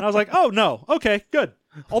Chill? And I was like, oh, no. Okay, good.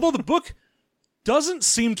 Although the book doesn't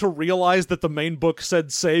seem to realize that the main book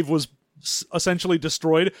said save was essentially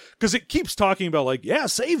destroyed, because it keeps talking about, like, yeah,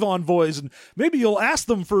 save envoys, and maybe you'll ask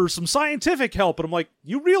them for some scientific help. And I'm like,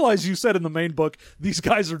 you realize you said in the main book these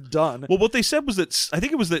guys are done. Well, what they said was that, I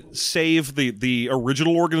think it was that save, the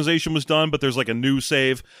original organization was done, but there's like a new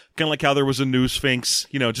save, kind of like how there was a new Sphinx,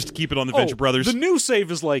 just to keep it on the Venture Brothers. The new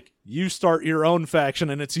save is like, you start your own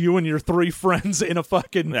faction, and it's you and your 3 friends in a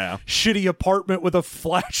fucking shitty apartment with a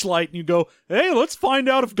flashlight, and you go, hey, let's find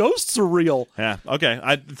out if ghosts are real. Yeah, okay.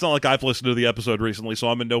 It's not like I've listened to the episode recently, so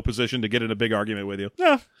I'm in no position to get in a big argument with you.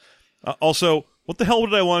 Yeah. Also, what the hell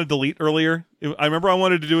did I want to delete earlier? I remember I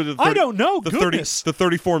wanted to do it at I don't know. the Goodness.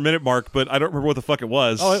 34-minute mark, but I don't remember what the fuck it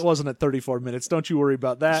was. Oh, it wasn't at 34 minutes. Don't you worry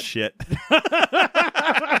about that. Shit.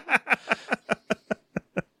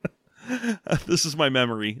 This is my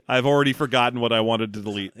memory. I've already forgotten what I wanted to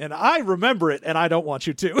delete. And I remember it, and I don't want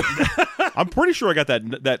you to. I'm pretty sure I got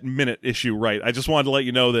that minute issue right. I just wanted to let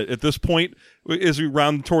you know that at this point, as we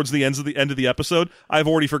round towards the end of the episode, I've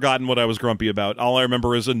already forgotten what I was grumpy about. All I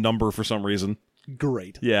remember is a number for some reason.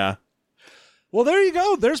 Great. Yeah. Well, there you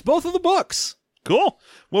go. There's both of the books. Cool.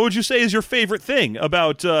 What would you say is your favorite thing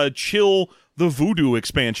about Chill the Voodoo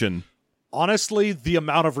expansion? Honestly, the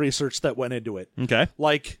amount of research that went into it. Okay.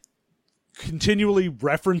 Like, continually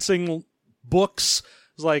referencing books.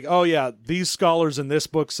 It's like, oh yeah, these scholars in this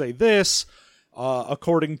book say this,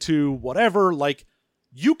 according to whatever. Like,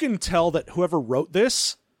 you can tell that whoever wrote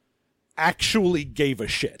this actually gave a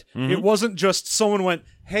shit. Mm-hmm. It wasn't just someone went,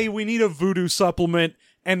 hey, we need a voodoo supplement,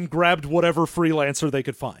 and grabbed whatever freelancer they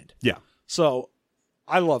could find. Yeah. So,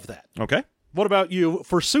 I love that. Okay. What about you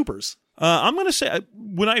for supers? I'm going to say,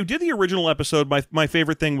 when I did the original episode, my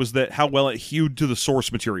favorite thing was that how well it hewed to the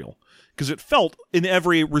source material. Because it felt, in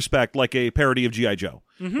every respect, like a parody of G.I. Joe.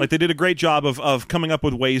 Mm-hmm. Like, they did a great job of coming up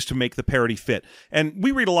with ways to make the parody fit. And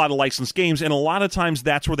we read a lot of licensed games, and a lot of times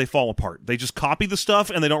that's where they fall apart. They just copy the stuff,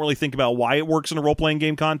 and they don't really think about why it works in a role-playing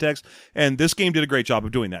game context. And this game did a great job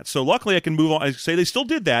of doing that. So luckily, I can move on. I say they still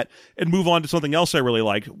did that, and move on to something else I really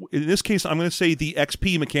like. In this case, I'm going to say the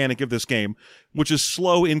XP mechanic of this game, which is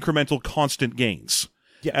slow, incremental, constant gains.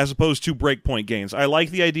 Yeah. As opposed to breakpoint gains. I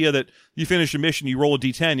like the idea that you finish a mission, you roll a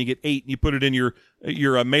d10, you get 8, and you put it in your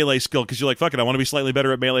melee skill because you're like, fuck it, I want to be slightly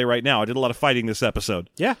better at melee right now. I did a lot of fighting this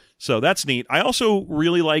episode. Yeah. So that's neat. I also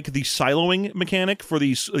really like the siloing mechanic for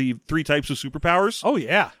the 3 types of superpowers. Oh,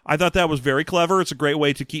 yeah. I thought that was very clever. It's a great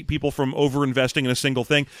way to keep people from over-investing in a single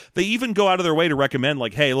thing. They even go out of their way to recommend,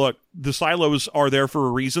 like, hey, look, the silos are there for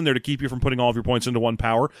a reason. They're to keep you from putting all of your points into one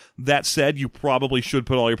power. That said, you probably should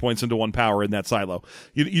put all your points into one power in that silo.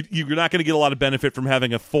 You're not going to get a lot of benefit from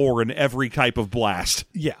having a 4 in every type of blast.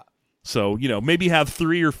 Yeah. So, maybe have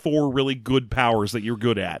 3 or 4 really good powers that you're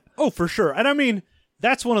good at. Oh, for sure. And I mean,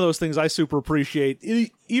 that's one of those things I super appreciate.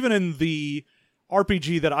 Even in the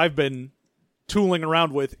RPG that I've been tooling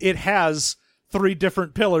around with, it has 3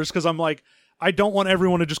 different pillars, because I'm like, I don't want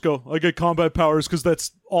everyone to just go, I get combat powers because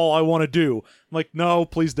that's all I want to do. I'm like, no,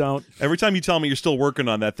 please don't. Every time you tell me you're still working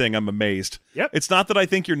on that thing, I'm amazed. Yep. It's not that I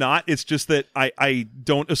think you're not. It's just that I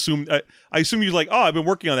don't assume... I assume you're like, oh, I've been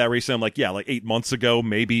working on that recently. I'm like, yeah, like 8 months ago,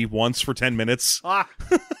 maybe once for 10 minutes.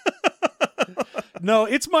 No,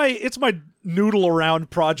 it's my noodle around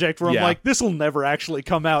project where I'm like, this will never actually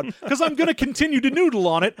come out because I'm going to continue to noodle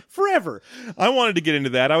on it forever. I wanted to get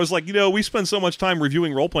into that. I was like, we spend so much time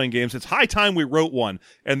reviewing role-playing games. It's high time we wrote one.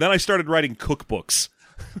 And then I started writing cookbooks.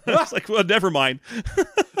 I was like, well, never mind.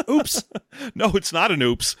 Oops. No, it's not an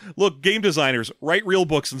oops. Look, game designers, write real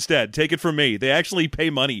books instead. Take it from me. They actually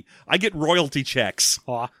pay money. I get royalty checks.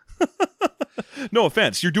 Aw. No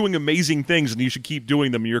offense. You're doing amazing things and you should keep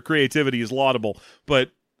doing them. Your creativity is laudable.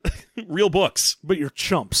 But real books. But you're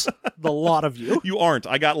chumps. The lot of you. You aren't.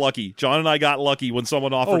 I got lucky. John and I got lucky when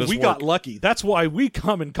someone offered us we work. got lucky. That's why we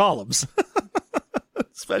come in columns.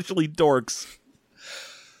 Especially dorks.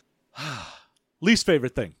 Least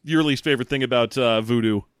favorite thing. Your least favorite thing about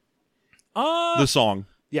Voodoo? The song.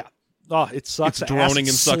 Yeah. Oh, it sucks. It's droning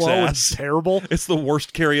and sucks slow ass. And terrible. It's the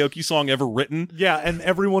worst karaoke song ever written. Yeah, and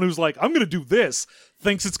everyone who's like, I'm going to do this,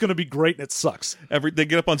 thinks it's going to be great, and it sucks. They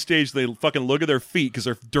get up on stage, they fucking look at their feet because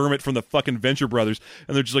they're Dermot from the fucking Venture Brothers,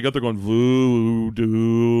 and they're just like up there going,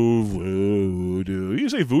 voodoo, voodoo. You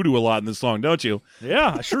say voodoo a lot in this song, don't you?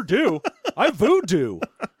 Yeah, I sure do. I voodoo.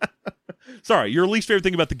 Sorry, your least favorite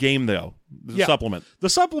thing about the game, though, the supplement. The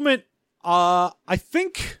supplement, I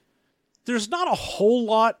think there's not a whole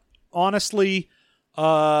lot, honestly.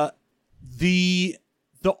 The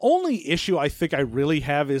only issue I think I really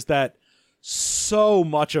have is that so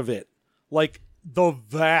much of it, like the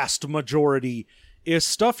vast majority, is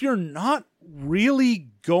stuff you're not really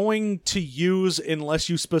going to use unless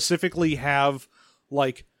you specifically have,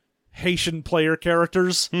 like, Haitian player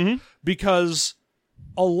characters. Because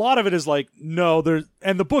a lot of it is like, no,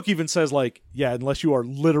 and the book even says, like, yeah, unless you are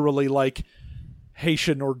literally, like,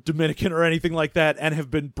 Haitian or Dominican or anything like that and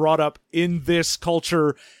have been brought up in this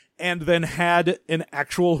culture and then had an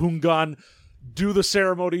actual Hungan do the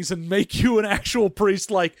ceremonies and make you an actual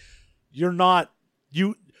priest, like,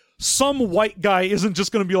 some white guy isn't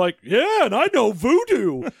just going to be like, yeah, and I know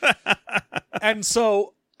voodoo. And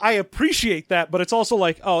so I appreciate that, but it's also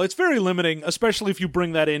like, oh, it's very limiting, especially if you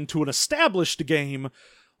bring that into an established game.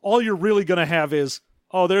 All you're really going to have is,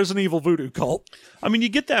 oh, there's an evil voodoo cult. I mean, you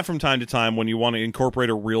get that from time to time when you want to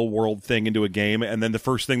incorporate a real-world thing into a game, and then the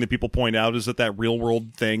first thing that people point out is that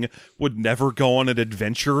real-world thing would never go on an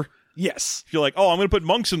adventure. Yes. You're like, oh, I'm going to put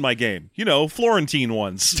monks in my game. You know, Florentine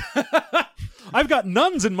ones. I've got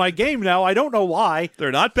nuns in my game now. I don't know why. They're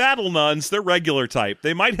not battle nuns. They're regular type.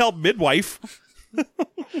 They might help midwife.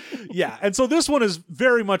 Yeah, and so this one is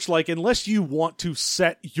very much like, unless you want to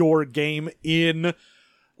set your game in,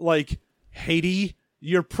 like, Haiti,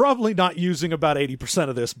 you're probably not using about 80%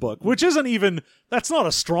 of this book, which isn't even, that's not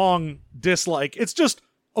a strong dislike. It's just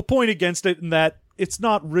a point against it in that it's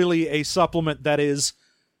not really a supplement that is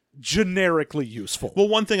generically useful. Well,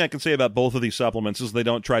 one thing I can say about both of these supplements is they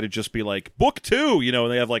don't try to just be like, book 2, you know,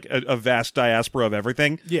 and they have like a vast diaspora of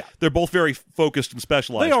everything. Yeah. They're both very focused and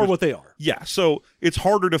specialized. They are what they are. Yeah, so it's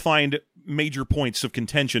harder to find major points of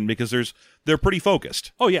contention because they're pretty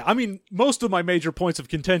focused. Oh yeah, I mean, most of my major points of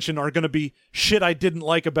contention are going to be shit I didn't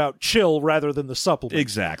like about Chill rather than the supplement.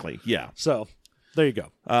 Exactly, yeah. So, there you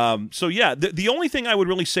go. So yeah, the only thing I would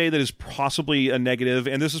really say that is possibly a negative,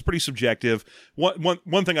 and this is pretty subjective,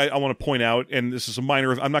 one thing I want to point out, and this is a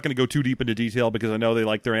minor, I'm not going to go too deep into detail because I know they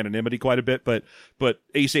like their anonymity quite a bit, but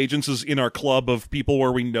Ace Agents is in our club of people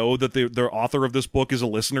where we know that the author of this book is a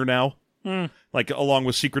listener now. Like along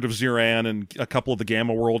with Secret of Ziran and a couple of the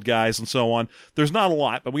Gamma World guys and so on. There's not a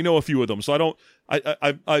lot, but we know a few of them. So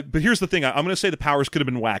but here's the thing. I'm going to say the powers could have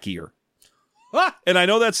been wackier. And I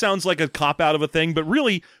know that sounds like a cop-out of a thing, but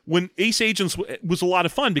really, when Ace Agents was a lot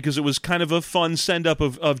of fun because it was kind of a fun send-up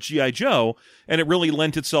of G.I. Joe, and it really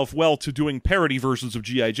lent itself well to doing parody versions of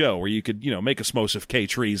G.I. Joe, where you could, make a Smosif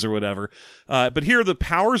K-Trees or whatever. But here, the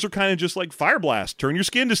powers are kind of just like Fire Blast, turn your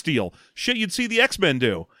skin to steel. Shit you'd see the X-Men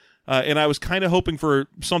do. And I was kind of hoping for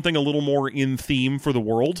something a little more in theme for the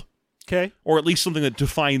world. Okay. Or at least something that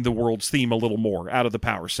defined the world's theme a little more out of the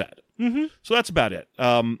power set. Mm-hmm. So that's about it.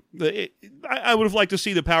 I would have liked to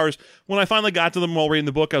see the powers. When I finally got to them while reading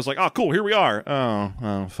the book, I was like, oh, cool, here we are.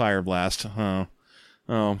 Oh, Fire Blast.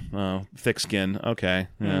 Oh, thick skin. Okay.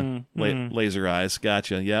 Yeah. Laser eyes.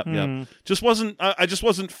 Gotcha. Yep. I just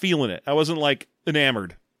wasn't feeling it. I wasn't, like,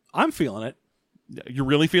 enamored. I'm feeling it. You're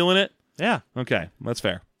really feeling it? Yeah. Okay, that's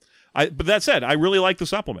fair. But that said, I really like the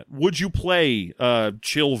supplement. Would you play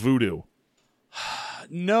Chill Voodoo?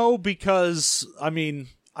 No, because I mean,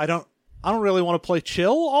 I don't really want to play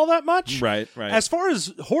Chill all that much. Right. As far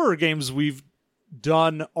as horror games we've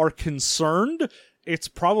done are concerned, it's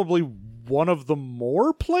probably one of the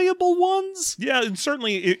more playable ones. Yeah, and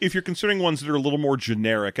certainly if you're considering ones that are a little more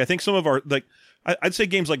generic, I think some of our I'd say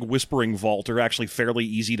games like Whispering Vault are actually fairly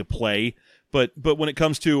easy to play. But when it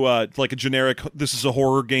comes to like a generic, this is a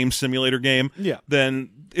horror game simulator game, then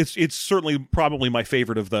it's certainly probably my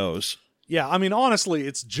favorite of those. Yeah, I mean, honestly,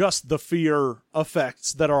 it's just the fear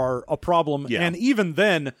effects that are a problem. Yeah. And even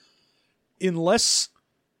then, unless,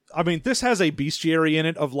 I mean, this has a bestiary in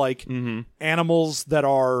it of like animals that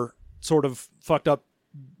are sort of fucked up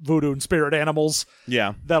voodoo and spirit animals.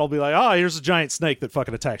 Yeah. That'll be like, here's a giant snake that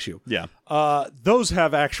fucking attacks you. Yeah. Those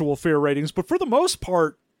have actual fear ratings, but for the most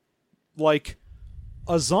part, like,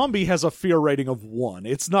 a zombie has a fear rating of 1.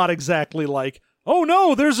 It's not exactly like, oh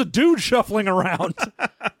no, there's a dude shuffling around.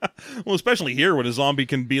 Well, especially here when a zombie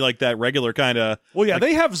can be like that regular kind of... Well, yeah,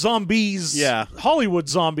 they have zombies, Hollywood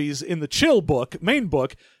zombies in the Chill book, main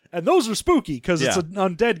book, And those are spooky because it's Yeah.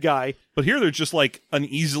 an undead guy. But here they're just like an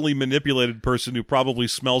easily manipulated person who probably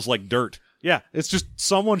smells like dirt. Yeah, it's just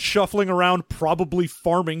someone shuffling around, probably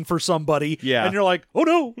farming for somebody. Yeah. And you're like, oh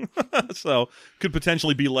no. So could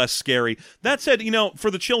potentially be less scary. That said, for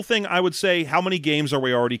the chill thing, I would say, how many games are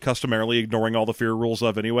we already customarily ignoring all the fear rules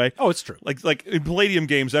of anyway? Oh, it's true. Like in Palladium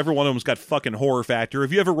games, every one of them's got fucking horror factor.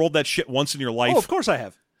 Have you ever rolled that shit once in your life? Oh, of course I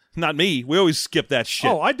have. Not me. We always skip that shit.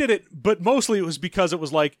 Oh, I did it, but mostly it was because it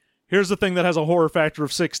was like, here's the thing that has a horror factor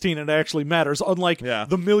of 16 and it actually matters, unlike Yeah.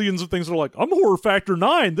 the millions of things that are like, I'm horror factor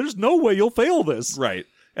 9. There's no way you'll fail this. Right.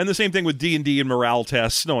 And the same thing with D&D and morale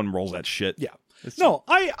tests. No one rolls that shit. Yeah. No,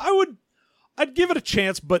 I'd give it a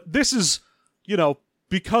chance, but this is,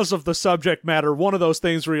 because of the subject matter, one of those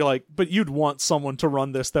things where you're like, but you'd want someone to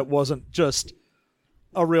run this that wasn't just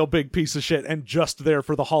a real big piece of shit and just there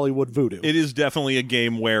for the Hollywood voodoo. It is definitely a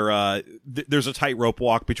game where there's a tightrope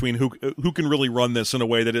walk between who can really run this in a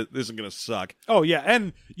way that it isn't going to suck. Oh, yeah,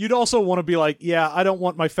 and you'd also want to be like, yeah, I don't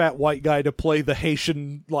want my fat white guy to play the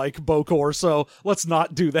Haitian, Bokor, so let's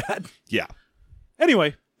not do that. Yeah.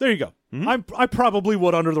 Anyway, there you go. I probably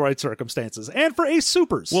would under the right circumstances. And for Ace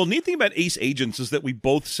Supers. Well, neat thing about Ace Agents is that we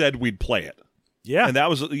both said we'd play it. yeah. And that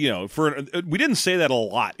was, we didn't say that a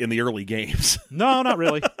lot in the early games. No, not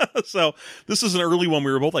really. So this is an early one.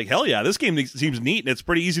 We were both like, hell yeah, this game seems neat, and it's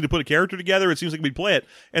pretty easy to put a character together. It seems like we'd play it.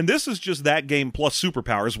 And this is just that game plus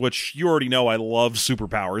superpowers, which you already know I love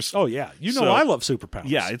superpowers. Oh, yeah. So- I love superpowers.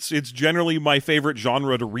 Yeah, it's generally my favorite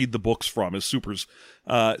genre to read the books from is supers.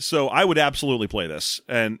 So I would absolutely play this.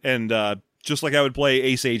 And just like I would play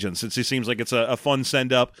Ace Agents. It seems like it's a fun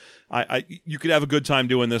send-up. You could have a good time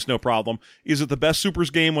doing this, no problem. Is it the best supers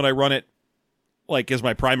game when I run it as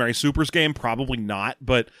my primary supers game? Probably not,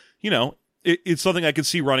 but, it's something I could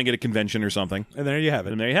see running at a convention or something. And there you have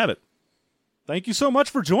it. And there you have it. Thank you so much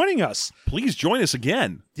for joining us. Please join us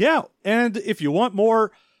again. Yeah, and if you want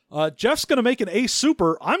more, Jeff's going to make an Ace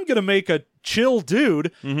Super. I'm going to make a Chill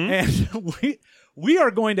Dude. And we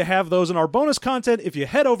are going to have those in our bonus content if you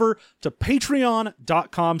head over to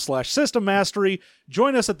patreon.com/System Mastery.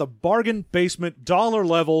 Join us at the bargain basement dollar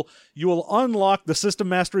level. You will unlock the System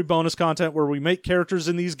Mastery bonus content where we make characters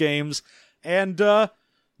in these games. And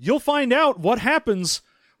you'll find out what happens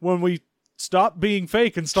when we stop being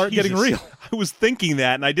fake and start getting Jesus. real. I was thinking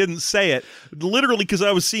that, and I didn't say it. Literally because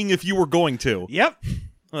I was seeing if you were going to. Yep.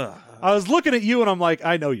 I was looking at you and I'm like,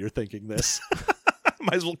 I know you're thinking this.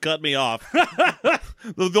 Might as well cut me off.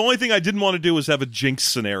 The only thing I didn't want to do was have a jinx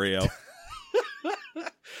scenario.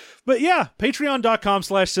 But yeah,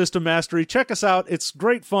 patreon.com/System Mastery. Check us out. It's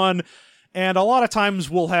great fun. And a lot of times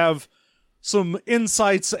we'll have some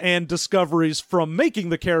insights and discoveries from making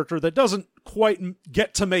the character that doesn't quite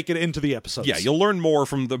get to make it into the episodes. Yeah, you'll learn more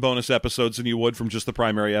from the bonus episodes than you would from just the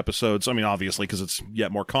primary episodes. I mean, obviously, because it's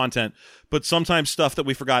yet more content. But sometimes stuff that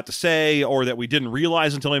we forgot to say or that we didn't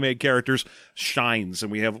realize until we made characters shines,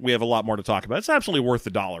 and we have a lot more to talk about. It's absolutely worth the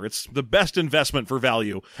 $1. It's the best investment for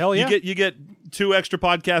value. Hell yeah. You get 2 extra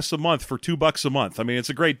podcasts a month for $2 a month. I mean, it's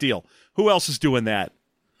a great deal. Who else is doing that?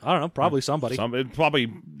 I don't know, probably somebody. Other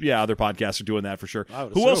podcasts are doing that for sure. I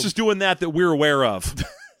would Who else assume. is doing that we're aware of?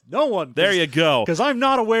 No one. There you go. Because I'm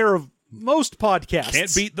not aware of most podcasts.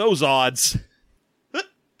 Can't beat those odds.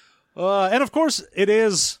 And of course, it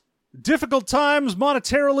is difficult times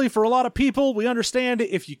monetarily for a lot of people. We understand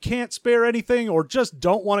if you can't spare anything or just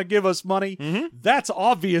don't want to give us money. That's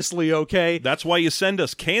obviously okay. That's why you send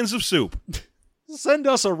us cans of soup. Send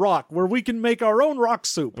us a rock where we can make our own rock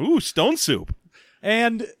soup. Ooh, stone soup.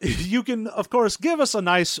 And you can, of course, give us a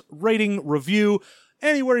nice rating review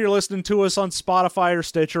anywhere you're listening to us on Spotify or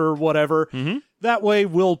Stitcher or whatever. That way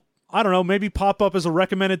we'll, I don't know, maybe pop up as a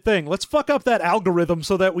recommended thing. Let's fuck up that algorithm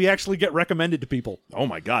so that we actually get recommended to people. Oh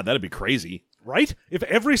my god, that'd be crazy. Right? If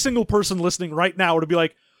every single person listening right now were to be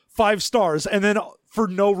like, 5 stars, and then for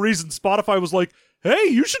no reason Spotify was like, hey,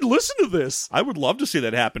 you should listen to this. I would love to see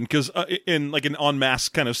that happen because in like an en masse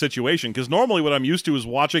kind of situation. Because normally what I'm used to is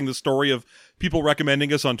watching the story of people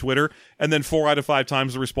recommending us on Twitter, and then 4 out of 5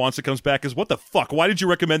 times the response that comes back is, "What the fuck? Why did you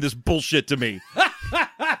recommend this bullshit to me?"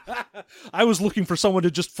 I was looking for someone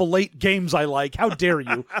to just fillet games I like. How dare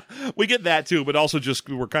you? We get that too, but also just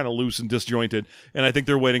we're kind of loose and disjointed, and I think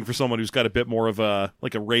they're waiting for someone who's got a bit more of a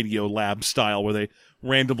Radio Lab style where they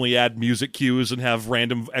randomly add music cues and have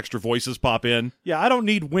random extra voices pop in. Yeah, I don't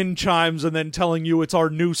need wind chimes and then telling you it's our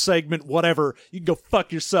new segment, whatever. You can go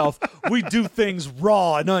fuck yourself. We do things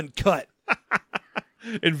raw and uncut.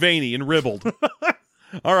 And veiny and ribbled.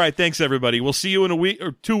 All right, thanks everybody. We'll see you in a week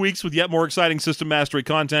or 2 weeks with yet more exciting System Mastery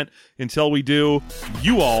content. Until we do,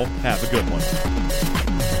 you all have a good one.